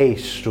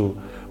space to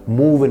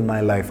move in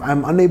my life.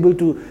 I'm unable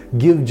to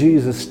give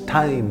Jesus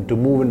time to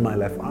move in my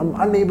life. I'm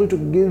unable to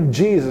give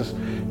Jesus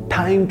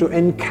time to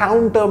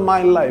encounter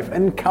my life,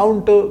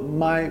 encounter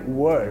my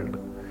world.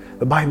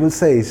 The Bible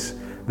says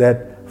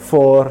that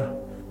for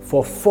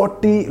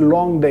 40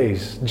 long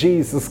days,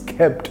 Jesus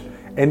kept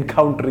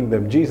encountering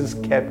them. Jesus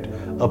kept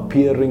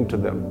appearing to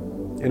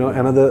them.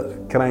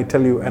 Can I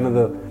tell you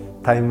another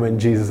time when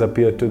Jesus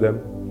appeared to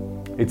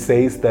them? It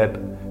says that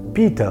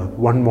Peter,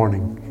 one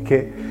morning,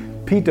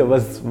 Peter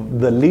was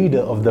the leader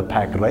of the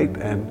pack, right?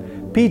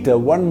 And Peter,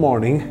 one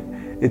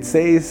morning, it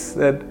says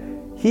that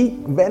he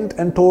went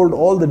and told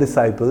all the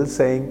disciples,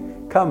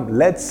 saying, "Come,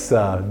 let's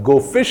go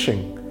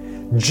fishing."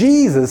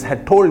 Jesus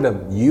had told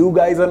them, "You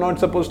guys are not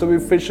supposed to be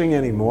fishing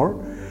anymore.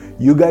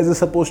 You guys are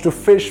supposed to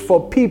fish for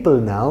people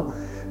now.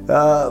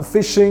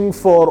 Fishing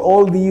for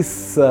all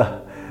these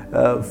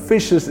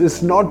fishes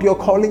is not your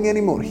calling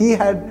anymore." He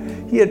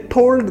had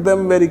told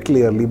them very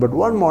clearly, but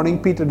one morning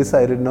Peter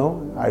decided,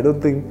 "No, I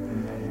don't think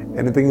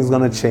anything is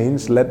going to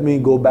change. Let me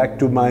go back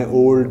to my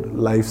old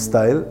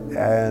lifestyle."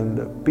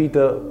 And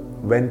Peter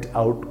went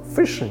out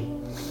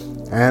fishing.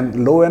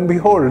 And lo and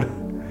behold,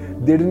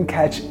 they didn't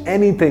catch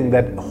anything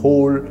that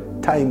whole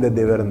time that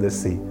they were in the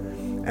sea.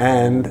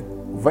 And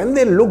when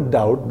they looked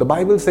out, the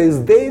Bible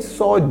says they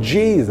saw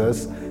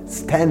Jesus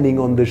standing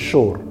on the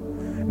shore.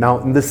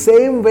 Now, in the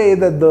same way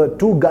that the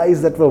two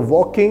guys that were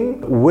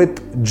walking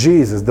with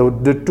Jesus,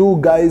 the two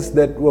guys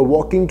that were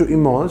walking to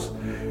Emmaus,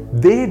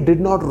 they did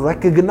not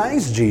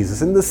recognize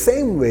Jesus. In the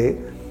same way,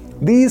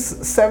 these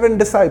 7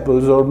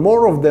 disciples, or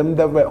more of them,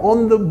 that were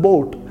on the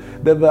boat,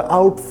 that were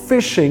out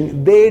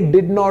fishing, they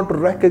did not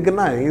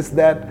recognize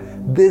that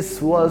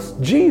this was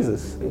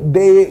Jesus.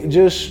 They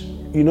just,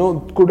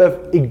 could have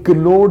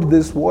ignored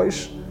this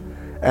voice.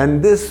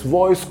 And this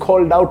voice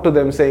called out to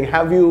them saying,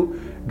 "Have you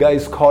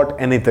guys caught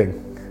anything?"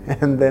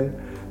 And then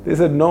they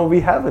said, "No, we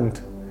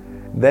haven't."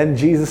 Then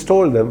Jesus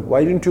told them,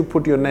 "Why didn't you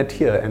put your net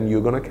here and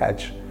you're going to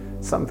catch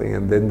something?"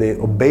 And then they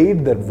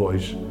obeyed that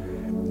voice.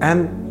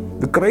 And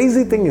the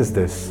crazy thing is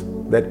this,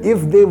 that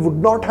if they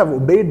would not have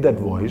obeyed that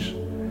voice,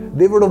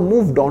 they would have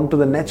moved on to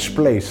the next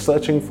place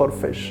searching for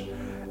fish,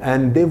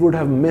 and they would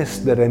have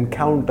missed that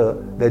encounter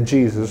that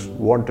Jesus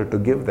wanted to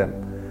give them.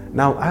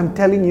 Now, I'm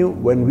telling you,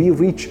 when we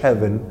reach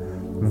heaven,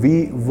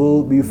 we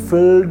will be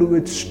filled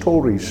with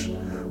stories.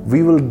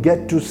 We will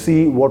get to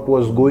see what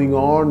was going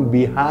on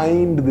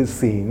behind the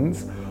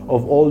scenes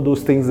of all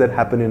those things that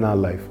happen in our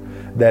life.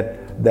 That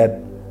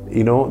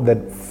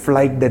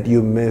flight that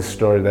you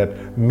missed, or that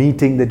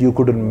meeting that you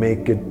couldn't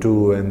make it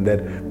to, and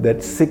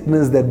that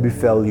sickness that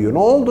befell you, and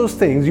all those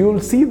things, you will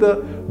see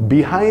the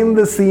behind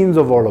the scenes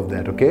of all of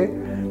that, okay?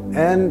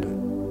 And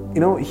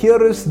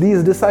here is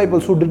these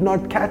disciples who did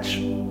not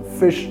catch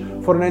fish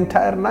for an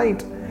entire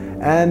night,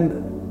 and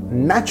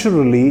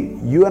naturally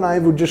you and I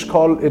would just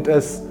call it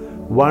as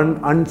one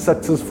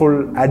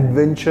unsuccessful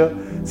adventure,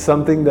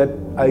 something that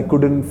I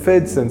couldn't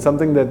fix, and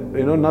something that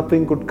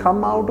nothing could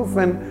come out of,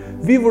 and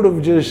we would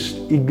have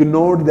just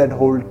ignored that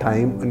whole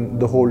time and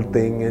the whole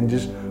thing and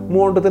just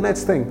move on to the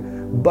next thing.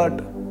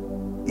 But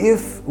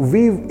if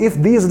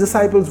these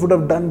disciples would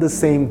have done the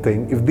same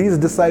thing, if these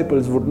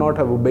disciples would not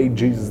have obeyed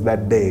Jesus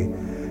that day,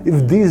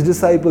 if these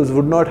disciples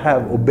would not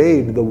have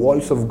obeyed the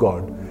voice of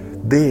God,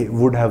 they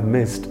would have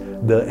missed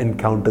the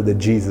encounter that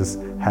Jesus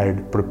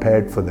had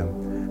prepared for them.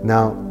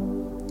 Now,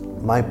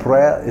 my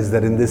prayer is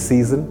that in this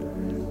season,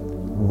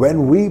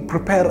 when we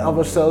prepare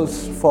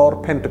ourselves for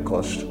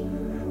Pentecost,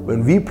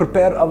 when we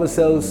prepare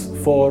ourselves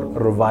for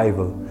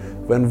revival,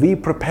 when we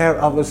prepare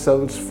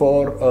ourselves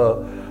for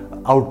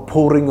an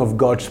outpouring of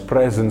God's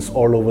presence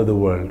all over the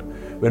world,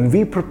 when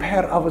we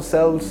prepare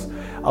ourselves,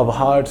 our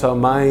hearts, our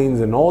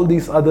minds, and all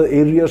these other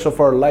areas of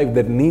our life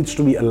that needs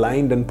to be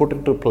aligned and put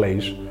into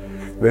place,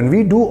 When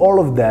we do all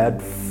of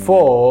that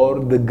for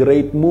the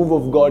great move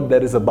of God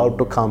that is about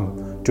to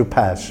come to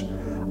pass,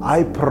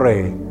 I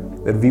pray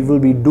that we will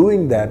be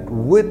doing that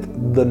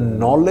with the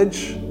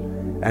knowledge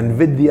and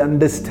with the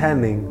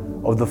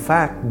understanding of the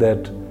fact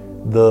that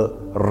the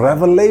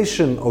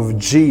revelation of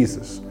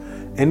Jesus,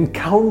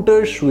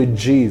 encounters with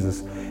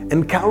Jesus,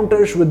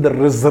 encounters with the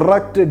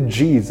resurrected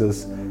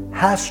Jesus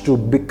has to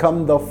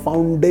become the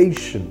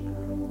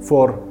foundation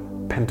for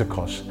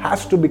Pentecost,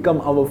 has to become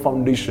our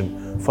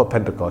foundation for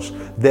Pentecost.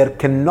 There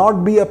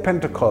cannot be a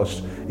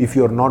Pentecost if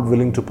you're not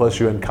willing to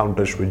pursue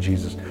encounters with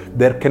Jesus.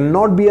 There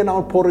cannot be an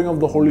outpouring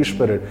of the Holy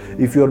Spirit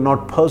if you're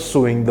not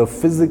pursuing the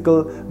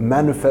physical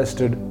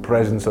manifested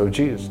presence of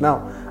Jesus.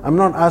 Now, I'm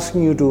not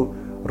asking you to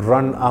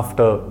run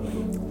after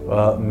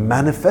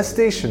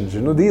manifestations.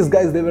 These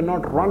guys, they were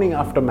not running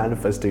after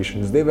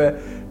manifestations. They were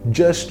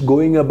just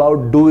going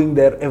about doing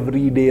their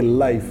everyday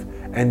life,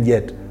 and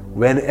yet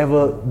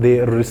whenever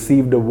they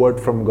received a word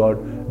from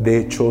God,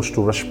 they chose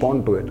to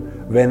respond to it.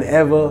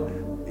 Whenever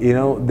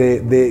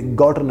they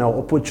got an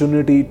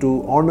opportunity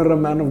to honor a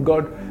man of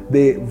God,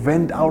 they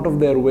went out of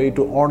their way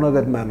to honor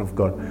that man of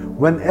God.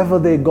 Whenever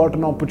they got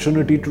an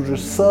opportunity to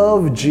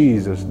serve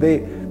Jesus, they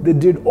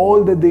did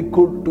all that they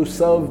could to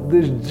serve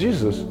this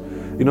Jesus.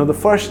 The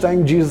first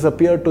time Jesus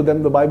appeared to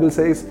them, the Bible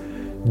says,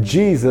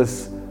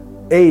 Jesus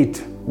ate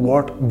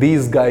what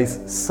these guys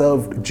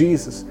served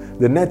Jesus.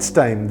 The next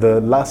time,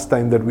 the last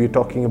time that we're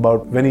talking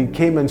about, when he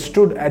came and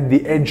stood at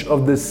the edge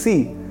of the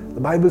sea, the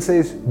Bible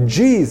says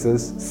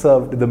Jesus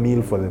served the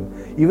meal for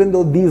them. Even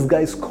though these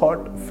guys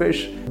caught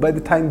fish, by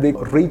the time they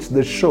reached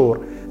the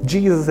shore,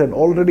 Jesus had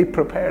already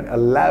prepared a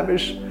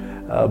lavish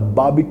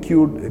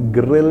barbecued,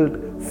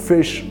 grilled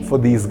fish for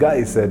these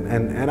guys.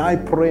 And I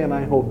pray and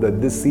I hope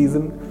that this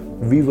season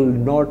we will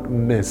not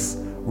miss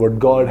what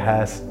God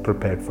has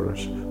prepared for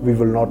us. We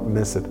will not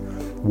miss it.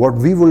 What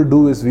we will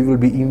do is we will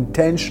be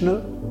intentional,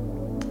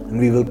 and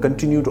we will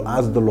continue to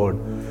ask the Lord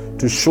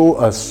to show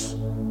us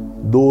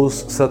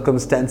those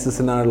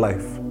circumstances in our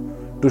life,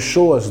 to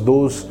show us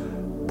those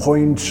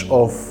points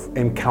of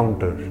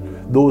encounter,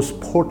 those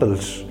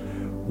portals,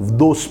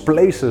 those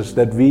places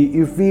that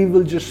if we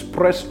will just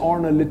press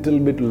on a little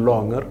bit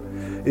longer,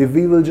 if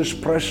we will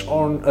just press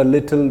on a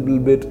little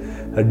bit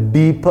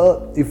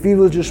deeper, if we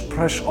will just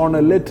press on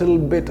a little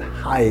bit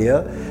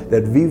higher,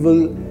 that we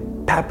will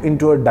tap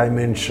into a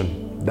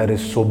dimension that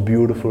is so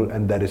beautiful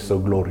and that is so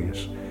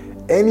glorious.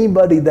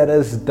 Anybody that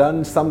has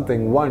done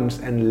something once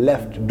and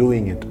left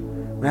doing it,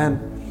 man,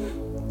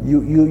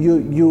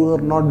 you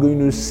are not going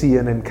to see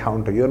an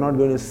encounter. You're not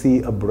going to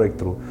see a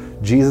breakthrough.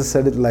 Jesus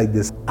said it like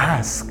this: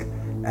 ask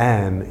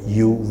and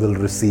you will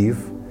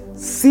receive,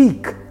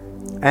 seek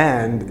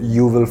and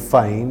you will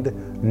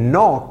find,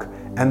 knock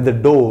and the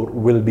door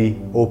will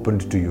be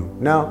opened to you.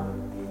 Now,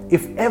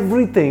 if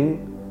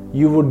everything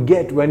you would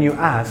get when you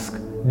ask,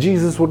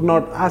 Jesus would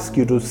not ask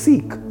you to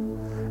seek.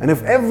 And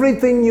if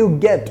everything you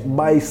get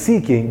by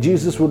seeking,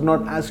 Jesus would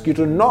not ask you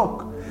to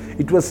knock.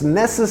 It was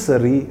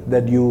necessary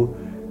that you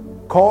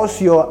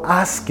cause your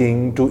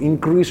asking to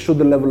increase to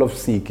the level of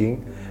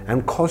seeking,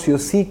 and cause your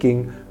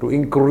seeking to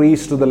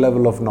increase to the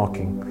level of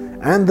knocking.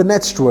 And the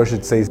next verse,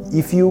 it says,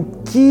 if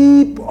you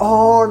keep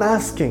on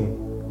asking,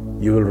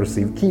 you will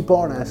receive. Keep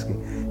on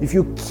asking. If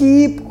you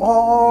keep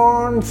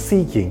on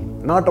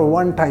seeking, not a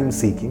one-time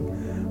seeking,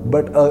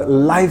 but a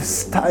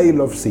lifestyle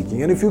of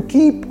seeking. And if you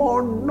keep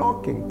on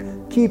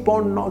knocking, keep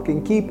on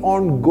knocking, keep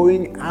on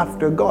going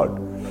after God.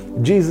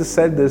 Jesus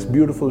said this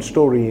beautiful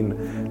story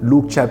in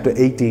Luke chapter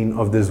 18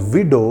 of this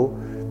widow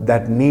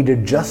that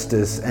needed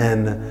justice,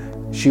 and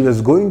she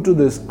was going to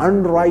this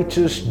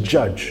unrighteous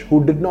judge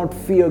who did not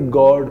fear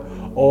God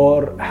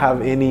or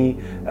have any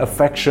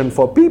affection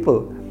for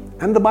people.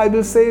 And the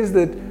Bible says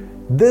that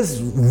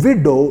this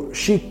widow,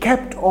 she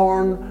kept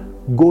on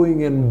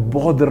going and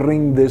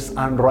bothering this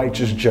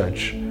unrighteous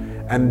judge.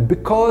 And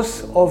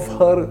because of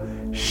her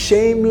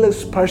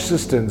shameless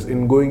persistence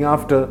in going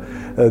after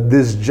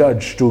this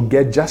judge to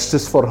get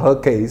justice for her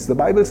case, the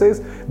Bible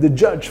says the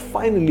judge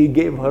finally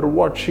gave her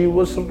what she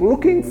was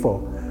looking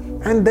for.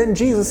 And then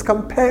Jesus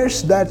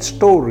compares that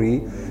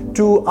story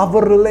to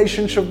our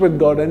relationship with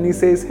God, and he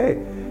says,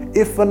 hey,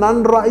 if an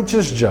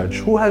unrighteous judge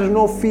who has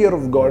no fear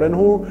of God and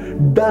who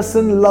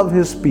doesn't love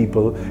his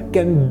people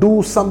can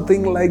do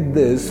something like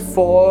this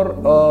for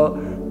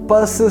a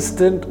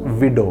persistent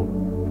widow,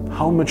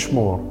 how much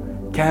more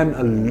can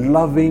a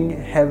loving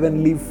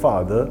Heavenly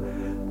Father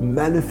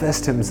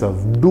manifest himself,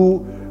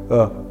 do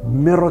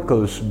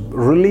miracles,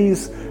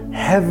 release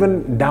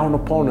heaven down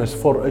upon us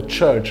for a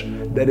church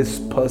that is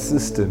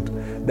persistent,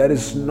 that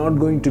is not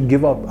going to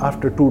give up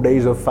after 2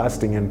 days of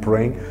fasting and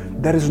praying,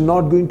 that is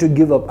not going to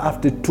give up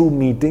after 2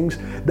 meetings,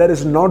 that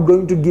is not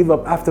going to give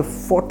up after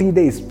 40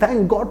 days.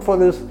 Thank God for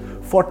this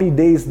 40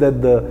 days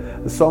that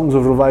the Songs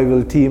of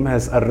Revival team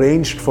has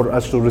arranged for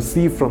us to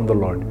receive from the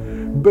Lord.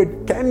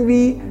 But can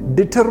we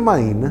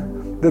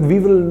determine that we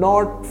will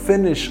not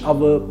finish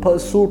our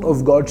pursuit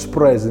of God's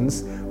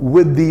presence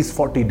with these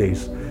 40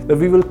 days? That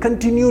we will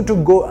continue to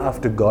go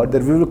after God,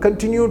 that we will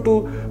continue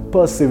to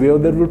persevere,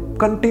 that will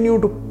continue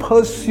to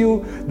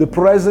pursue the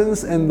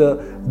presence and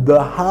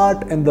the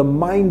heart and the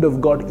mind of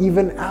God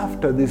even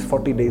after these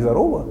 40 days are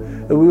over.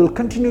 That we will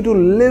continue to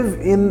live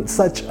in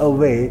such a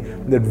way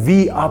that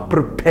we are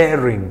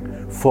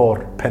preparing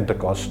for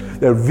Pentecost,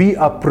 that we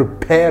are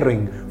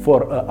preparing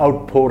for an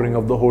outpouring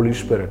of the Holy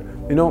Spirit.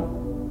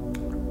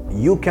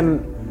 You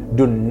can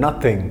do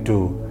nothing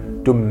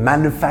to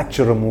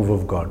manufacture a move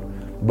of God,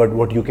 but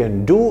what you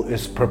can do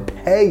is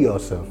prepare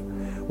yourself.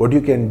 What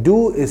you can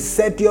do is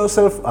set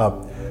yourself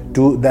up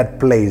to that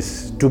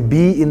place, to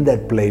be in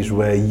that place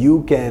where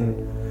you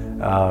can,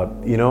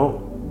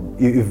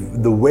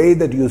 if the way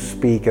that you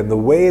speak and the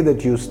way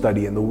that you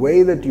study and the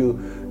way that you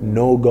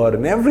know God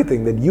and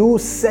everything, that you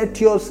set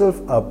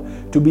yourself up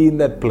to be in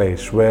that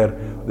place where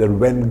that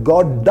when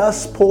God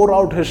does pour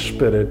out His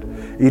Spirit,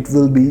 it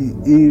will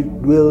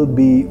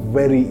be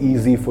very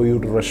easy for you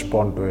to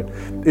respond to it.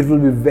 It will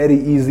be very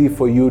easy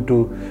for you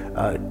to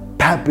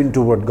tap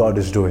into what God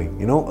is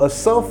doing. A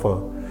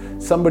surfer,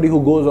 somebody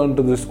who goes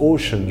onto this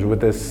oceans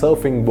with a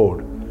surfing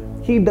board,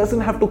 he doesn't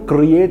have to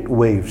create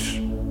waves,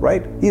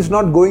 right? He's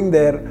not going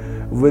there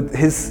with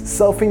his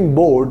surfing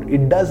board.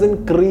 It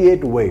doesn't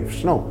create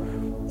waves. No.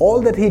 All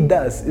that he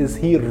does is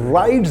he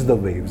rides the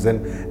waves,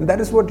 and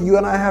that is what you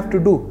and I have to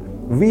do.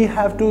 We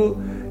have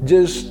to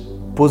just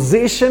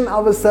position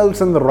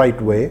ourselves in the right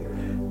way,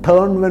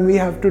 turn when we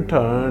have to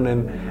turn,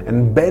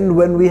 and bend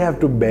when we have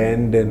to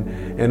bend,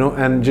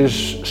 and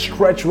just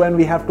stretch when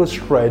we have to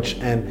stretch,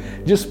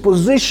 and just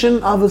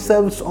position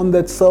ourselves on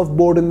that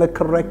surfboard in the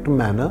correct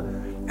manner,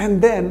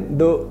 and then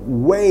the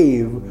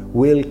wave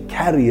will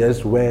carry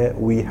us where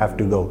we have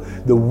to go.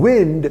 The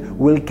wind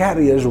will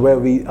carry us where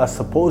we are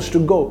supposed to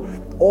go.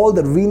 All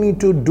that we need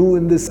to do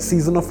in this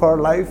season of our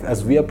life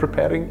as we are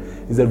preparing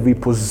is that we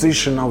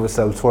position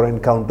ourselves for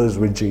encounters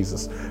with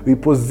Jesus. We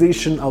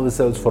position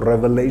ourselves for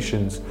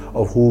revelations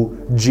of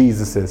who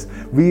Jesus is.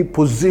 We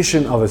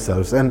position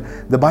ourselves. And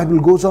the Bible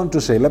goes on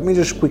to say, let me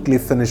just quickly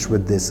finish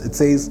with this. It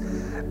says,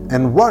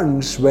 and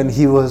once when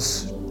he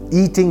was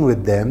eating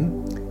with them,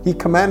 he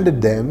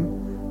commanded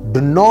them,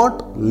 do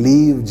not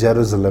leave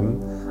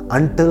Jerusalem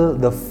until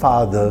the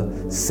Father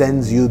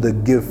sends you the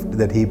gift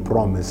that he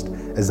promised,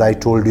 as I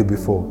told you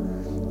before.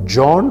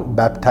 John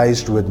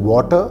baptized with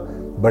water,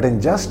 but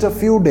in just a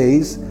few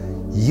days,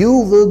 you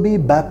will be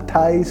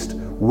baptized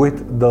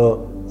with the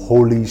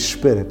Holy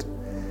Spirit.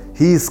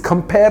 He is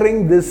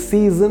comparing this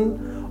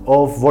season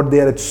of what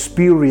they are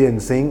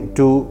experiencing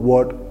to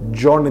what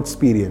John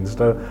experienced,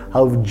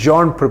 how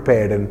John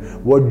prepared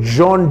and what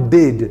John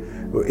did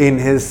in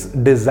his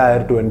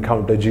desire to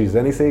encounter Jesus.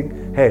 And he's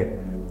saying, hey,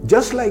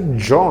 just like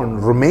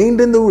John remained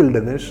in the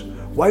wilderness,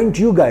 why don't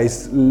you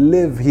guys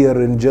live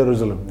here in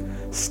Jerusalem?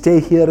 Stay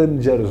here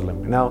in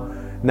Jerusalem.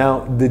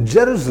 Now the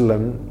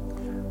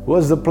Jerusalem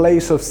was the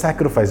place of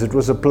sacrifice. It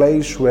was a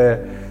place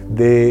where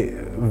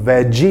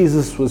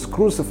Jesus was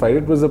crucified.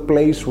 It was a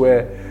place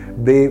where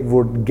they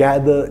would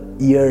gather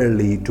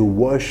yearly to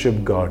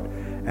worship God.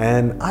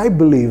 And I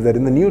believe that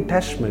in the New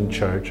Testament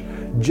church,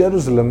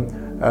 Jerusalem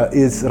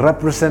is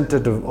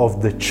representative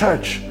of the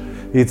church.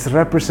 It's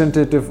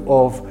representative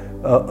of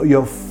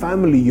your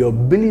family, your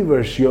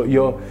believers,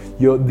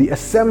 the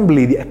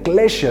assembly, the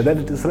ecclesia, that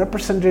it is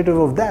representative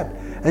of that.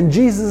 And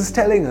Jesus is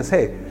telling us,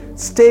 hey,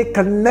 stay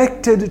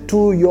connected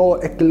to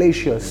your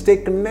ecclesia, stay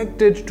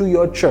connected to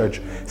your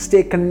church,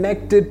 stay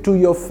connected to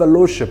your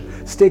fellowship,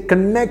 stay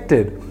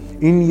connected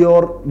in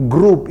your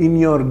group, in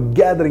your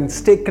gathering,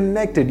 stay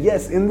connected.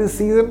 Yes, in this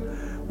season,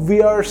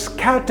 we are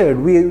scattered.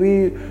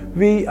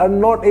 We are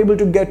not able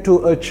to get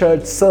to a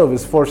church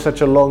service for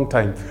such a long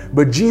time.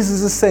 But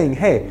Jesus is saying,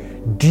 hey,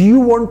 do you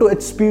want to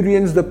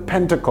experience the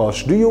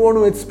Pentecost? Do you want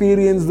to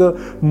experience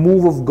the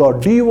move of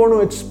God? Do you want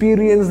to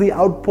experience the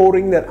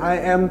outpouring that I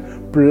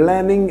am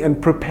planning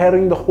and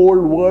preparing the whole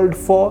world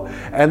for,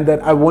 and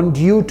that I want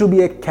you to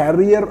be a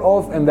carrier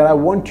of, and that I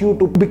want you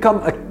to become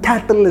a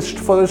catalyst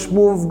for this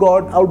move of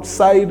God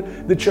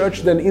outside the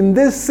church? Then in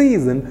this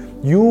season,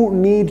 you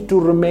need to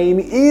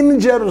remain in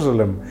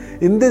Jerusalem.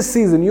 In this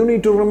season, you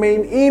need to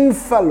remain in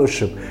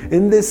fellowship.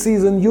 In this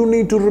season, you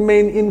need to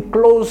remain in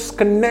close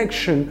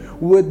connection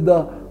with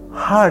the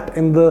heart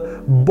and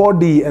the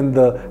body and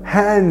the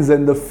hands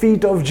and the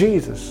feet of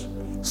Jesus.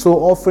 So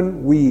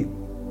often we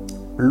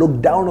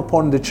look down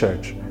upon the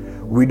church.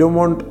 We don't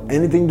want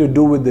anything to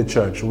do with the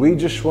church. We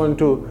just want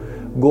to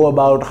go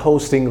about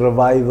hosting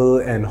revival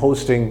and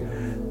hosting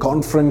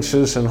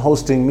conferences and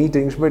hosting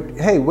meetings. But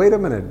hey, wait a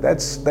minute,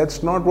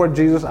 that's not what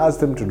Jesus asked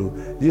them to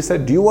do. Jesus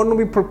said, do you want to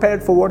be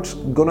prepared for what's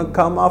going to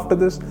come after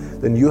this?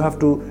 Then you have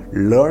to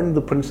learn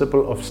the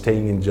principle of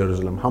staying in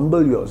Jerusalem.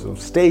 Humble yourself,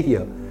 stay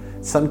here.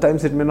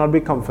 Sometimes it may not be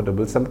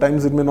comfortable,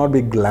 sometimes it may not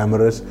be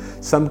glamorous,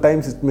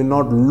 sometimes it may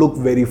not look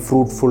very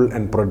fruitful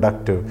and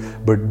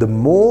productive. But the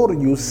more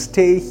you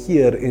stay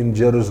here in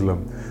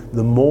Jerusalem,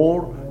 the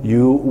more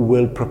you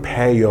will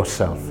prepare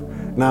yourself.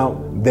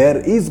 Now, there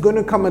is going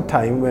to come a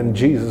time when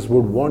Jesus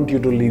would want you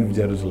to leave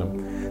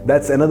Jerusalem.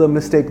 that's another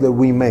mistake that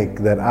we make,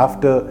 that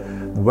after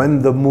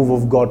when the move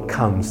of God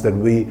comes, that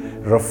we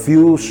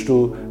refuse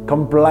to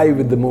comply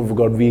with the move of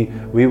God.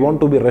 We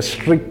want to be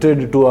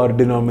restricted to our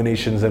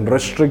denominations and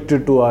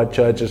restricted to our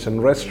churches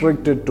and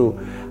restricted to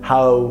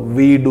how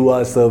we do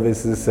our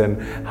services and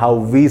how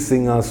we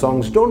sing our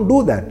songs. Don't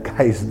do that,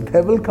 guys.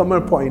 There will come a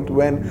point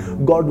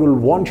when God will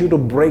want you to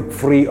break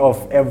free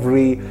of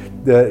every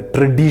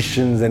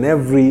traditions and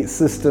every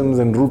systems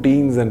and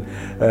routines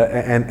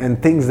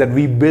and things that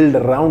we build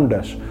around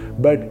us.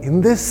 But in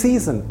this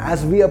season,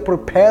 as we are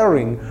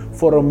preparing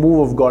for a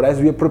move of God, as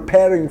we are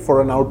preparing for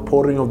an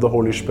outpouring of the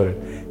Holy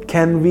Spirit,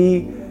 can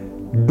we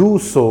do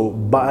so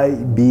by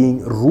being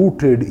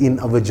rooted in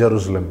our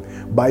Jerusalem,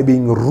 by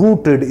being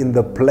rooted in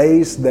the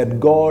place that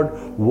God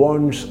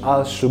wants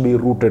us to be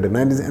rooted in?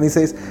 And he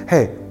says,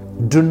 hey,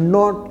 do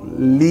not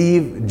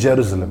leave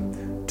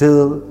Jerusalem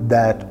till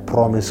that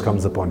promise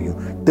comes upon you,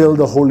 till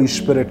the Holy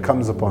Spirit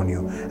comes upon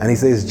you. And he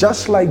says,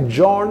 just like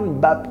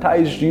John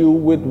baptized you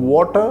with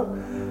water,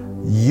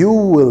 you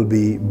will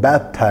be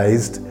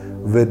baptized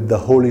with the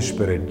Holy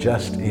Spirit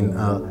just in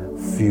a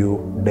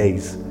few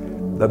days.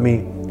 Let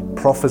me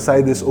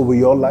prophesy this over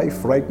your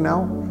life right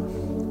now.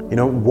 You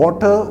know,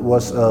 water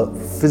was a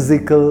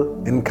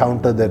physical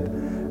encounter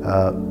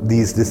that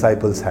these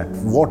disciples had.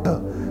 Water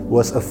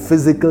was a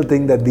physical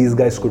thing that these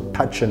guys could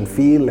touch and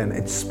feel and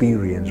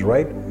experience,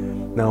 right?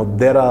 Now,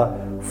 there are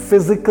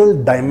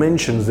physical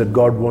dimensions that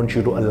God wants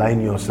you to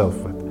align yourself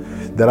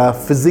with. There are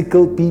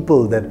physical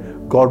people that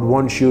God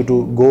wants you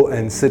to go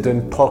and sit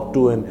and talk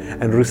to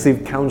and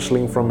receive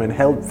counseling from and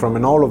help from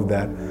and all of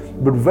that.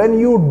 But when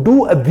you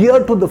do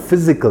adhere to the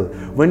physical,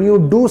 when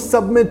you do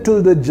submit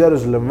to the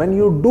Jerusalem, when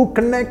you do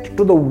connect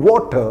to the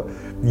water,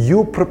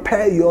 you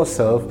prepare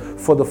yourself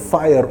for the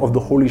fire of the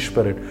Holy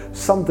Spirit,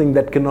 something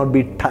that cannot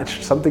be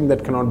touched, something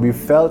that cannot be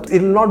felt.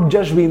 It will not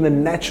just be in the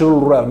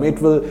natural realm,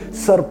 it will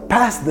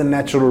surpass the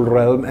natural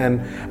realm,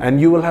 and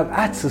you will have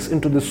access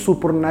into the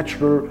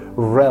supernatural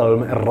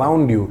realm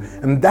around you.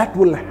 And that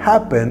will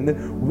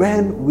happen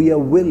when we are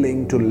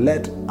willing to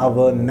let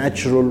our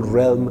natural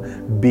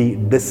realm be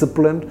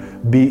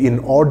disciplined, be in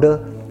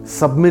order,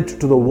 submit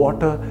to the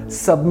water,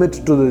 submit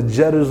to the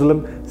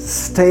Jerusalem,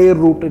 stay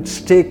rooted,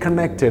 stay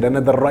connected, and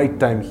at the right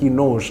time, He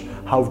knows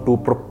how to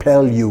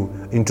propel you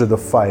into the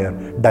fire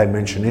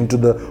dimension, into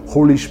the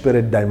Holy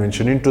Spirit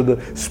dimension, into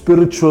the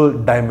spiritual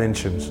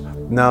dimensions.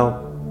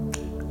 Now,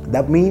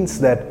 that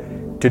means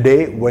that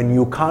today, when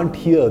you can't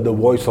hear the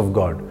voice of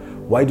God,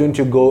 why don't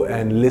you go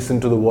and listen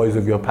to the voice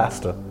of your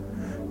pastor?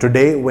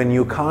 Today, when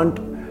you can't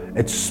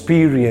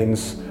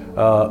experience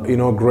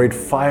great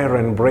fire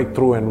and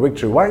breakthrough and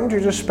victory, why don't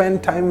you just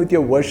spend time with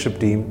your worship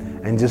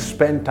team and just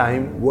spend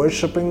time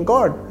worshiping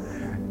God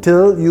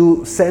till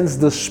you sense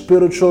the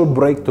spiritual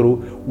breakthrough?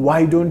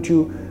 Why don't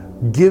you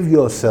give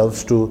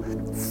yourselves to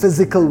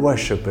physical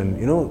worship? And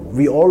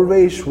we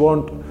always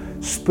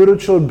want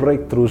spiritual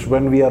breakthroughs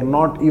when we are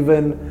not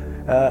even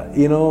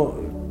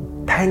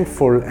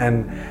thankful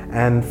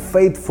and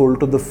faithful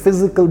to the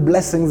physical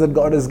blessings that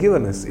God has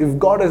given us. If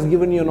God has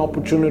given you an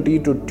opportunity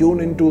to tune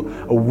into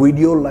a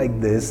video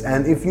like this,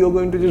 and if you're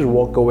going to just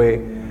walk away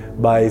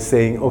by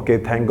saying, okay,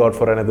 thank God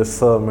for another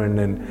sermon,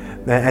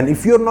 and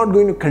if you're not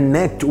going to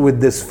connect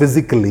with this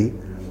physically,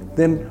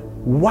 then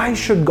why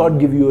should God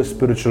give you a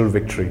spiritual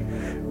victory?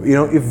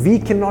 If we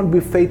cannot be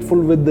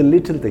faithful with the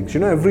little things,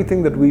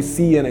 everything that we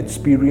see and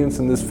experience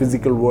in this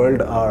physical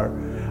world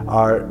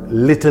are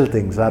little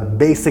things, are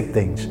basic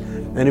things.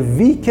 And if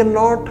we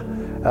cannot,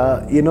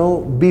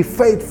 be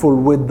faithful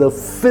with the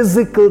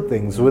physical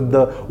things, with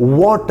the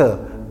water,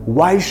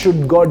 why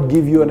should God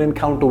give you an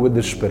encounter with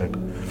the Spirit?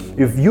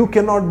 If you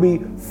cannot be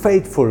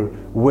faithful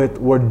with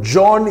what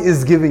John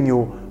is giving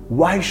you,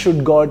 why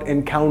should God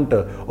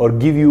encounter or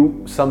give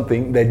you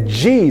something that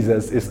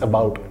Jesus is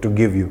about to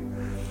give you?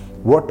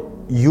 What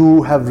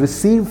you have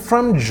received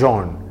from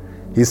John,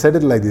 he said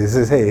it like this.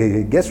 He says,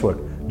 hey, guess what?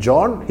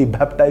 John, he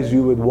baptized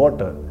you with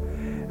water.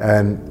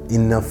 And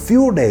in a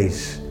few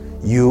days,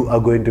 you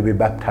are going to be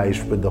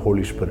baptized with the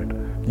Holy Spirit.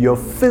 Your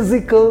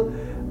physical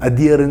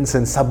adherence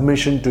and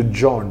submission to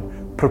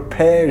John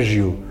prepares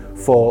you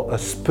for a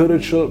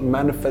spiritual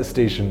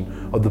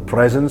manifestation of the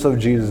presence of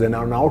Jesus and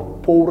an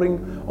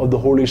outpouring of the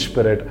Holy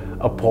Spirit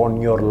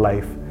upon your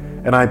life.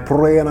 And I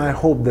pray and I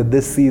hope that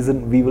this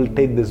season we will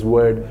take this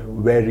word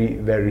very,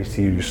 very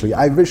seriously.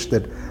 I wish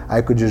that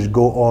I could just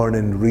go on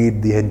and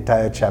read the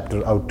entire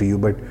chapter out to you,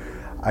 but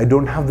I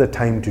don't have the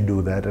time to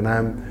do that. And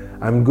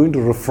I'm going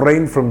to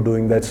refrain from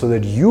doing that so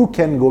that you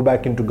can go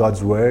back into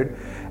God's word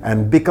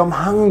and become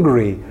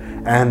hungry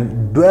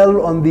and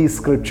dwell on these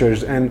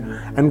scriptures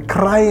and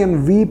cry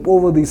and weep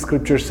over these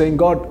scriptures, saying,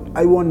 God,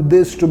 I want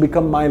this to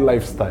become my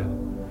lifestyle.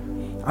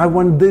 I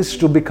want this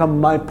to become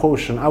my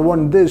portion. I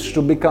want this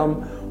to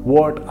become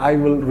what I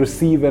will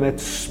receive and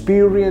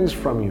experience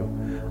from you.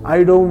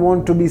 I don't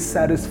want to be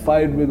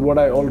satisfied with what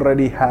I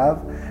already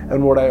have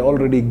and what I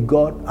already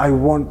got. I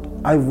want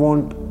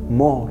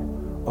more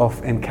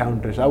of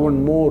encounters. I want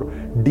more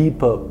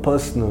deeper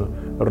personal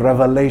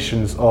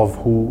revelations of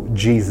who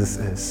Jesus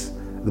is.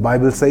 The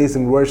Bible says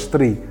in verse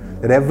 3,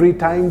 that every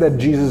time that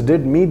Jesus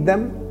did meet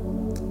them,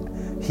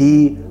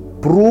 he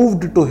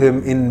proved to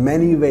him in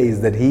many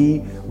ways that he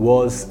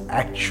was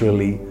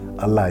actually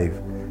alive.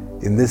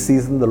 In this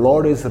season, the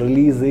Lord is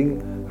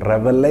releasing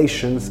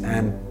revelations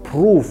and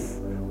proof,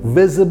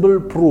 visible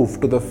proof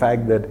to the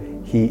fact that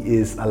he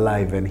is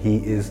alive and he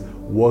is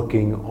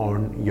working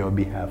on your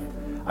behalf.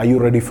 Are you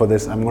ready for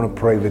this? I'm going to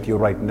pray with you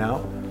right now.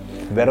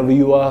 Wherever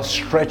you are,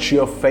 stretch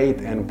your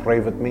faith and pray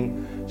with me.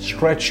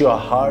 Stretch your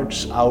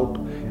hearts out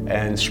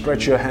and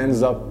stretch your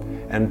hands up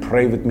and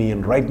pray with me.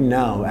 And right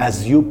now,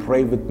 as you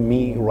pray with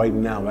me right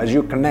now, as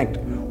you connect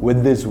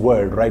with this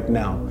word right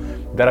now,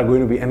 there are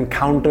going to be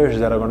encounters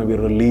that are going to be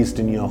released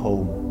in your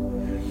home.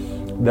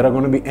 There are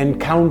going to be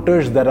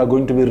encounters that are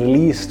going to be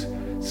released.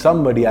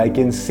 Somebody, I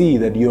can see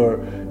that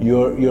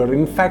you're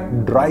in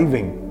fact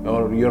driving,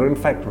 or you're in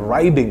fact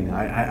riding.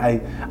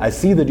 I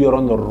see that you're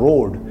on the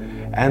road,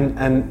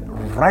 and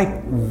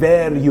right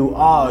where you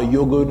are,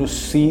 you're going to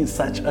see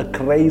such a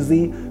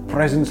crazy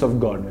presence of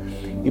God.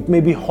 It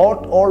may be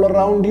hot all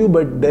around you,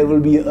 but there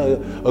will be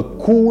a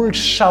cool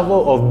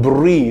shower of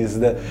breeze.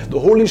 The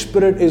Holy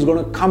Spirit is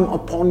going to come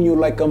upon you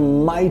like a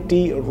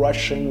mighty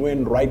rushing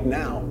wind right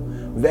now.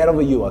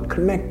 Wherever you are,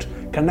 connect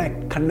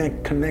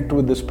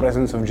with this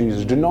presence of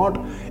Jesus. Do not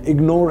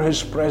ignore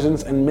His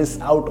presence and miss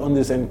out on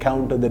this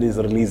encounter that is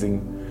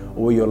releasing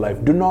over your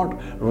life. Do not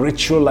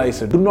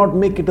ritualize it. Do not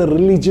make it a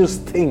religious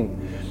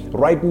thing.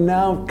 Right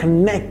now,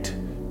 connect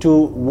to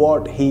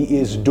what He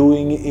is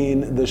doing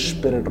in the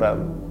spirit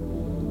realm.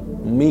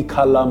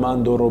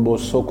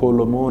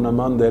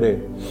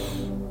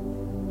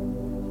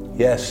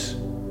 Yes,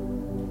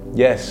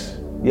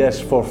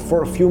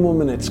 for a few more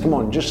minutes. Come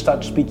on, just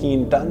start speaking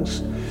in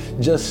tongues.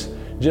 Just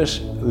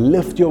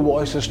lift your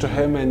voices to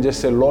Him and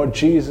just say, Lord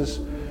Jesus,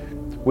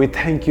 we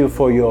thank you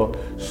for your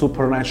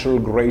supernatural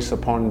grace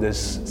upon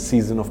this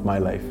season of my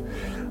life.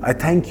 I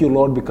thank you,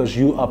 Lord, because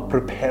you are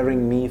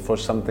preparing me for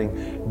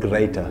something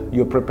greater.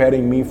 You're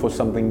preparing me for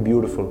something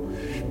beautiful.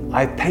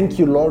 I thank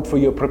you, Lord, for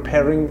your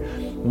preparing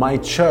my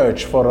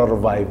church for a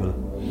revival.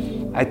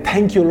 I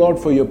thank you, Lord,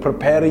 for your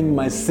preparing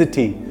my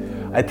city.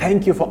 I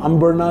thank you for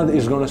Ambernath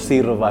is going to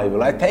see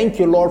revival. I thank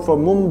you, Lord, for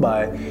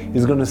Mumbai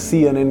is going to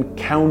see an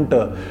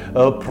encounter,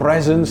 a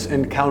presence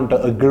encounter,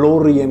 a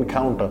glory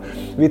encounter.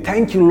 We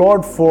thank you,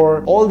 Lord,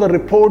 for all the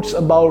reports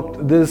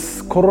about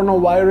this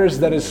coronavirus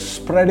that is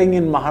spreading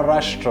in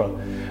Maharashtra.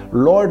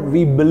 Lord,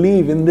 we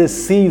believe in this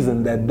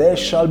season that there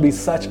shall be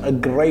such a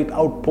great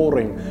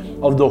outpouring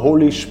of the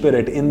Holy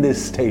Spirit in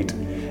this state.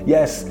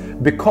 Yes,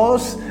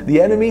 because the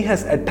enemy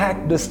has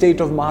attacked the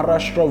state of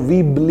Maharashtra,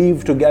 we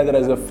believe together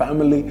as a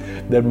family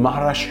that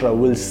Maharashtra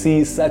will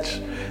see such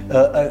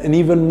an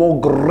even more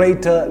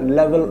greater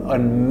level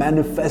and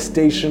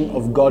manifestation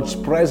of God's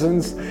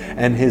presence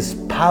and His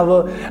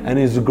power and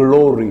His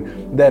glory.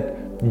 That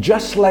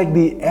just like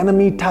the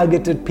enemy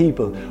targeted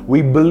people,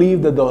 we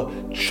believe that the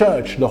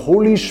church, the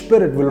Holy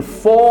Spirit will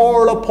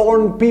fall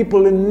upon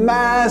people in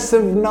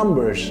massive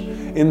numbers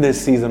in this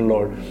season,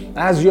 Lord.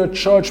 As your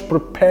church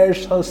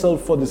prepares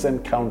herself for this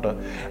encounter,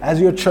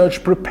 as your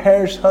church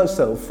prepares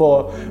herself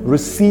for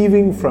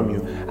receiving from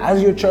you,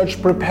 as your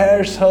church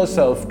prepares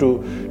herself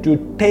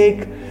to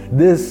take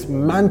this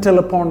mantle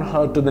upon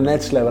her to the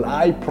next level,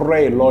 I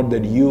pray, Lord,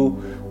 that you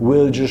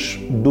will just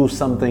do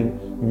something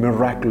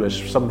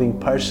miraculous, something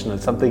personal,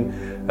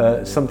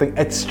 something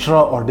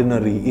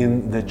extraordinary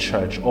in the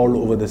church all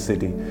over the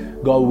city.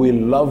 God, we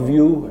love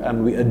you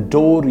and we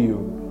adore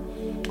you.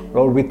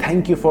 Lord, we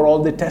thank you for all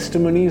the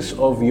testimonies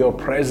of your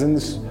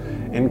presence,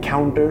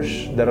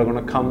 encounters that are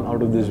going to come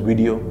out of this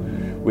video.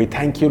 We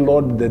thank you,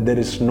 Lord, that there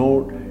is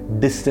no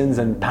distance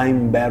and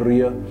time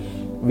barrier.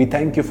 We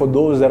thank you for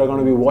those that are going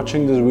to be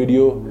watching this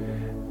video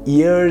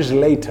years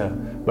later,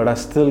 but are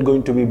still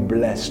going to be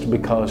blessed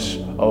because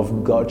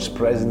of God's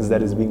presence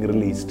that is being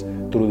released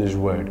through this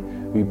word.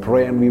 We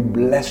pray and we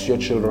bless your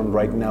children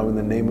right now in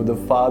the name of the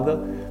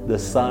Father, the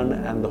Son,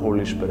 and the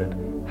Holy Spirit.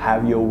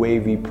 Have your way,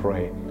 we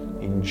pray.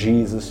 In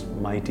Jesus'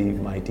 mighty,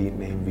 mighty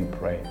name we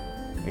pray.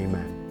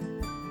 Amen.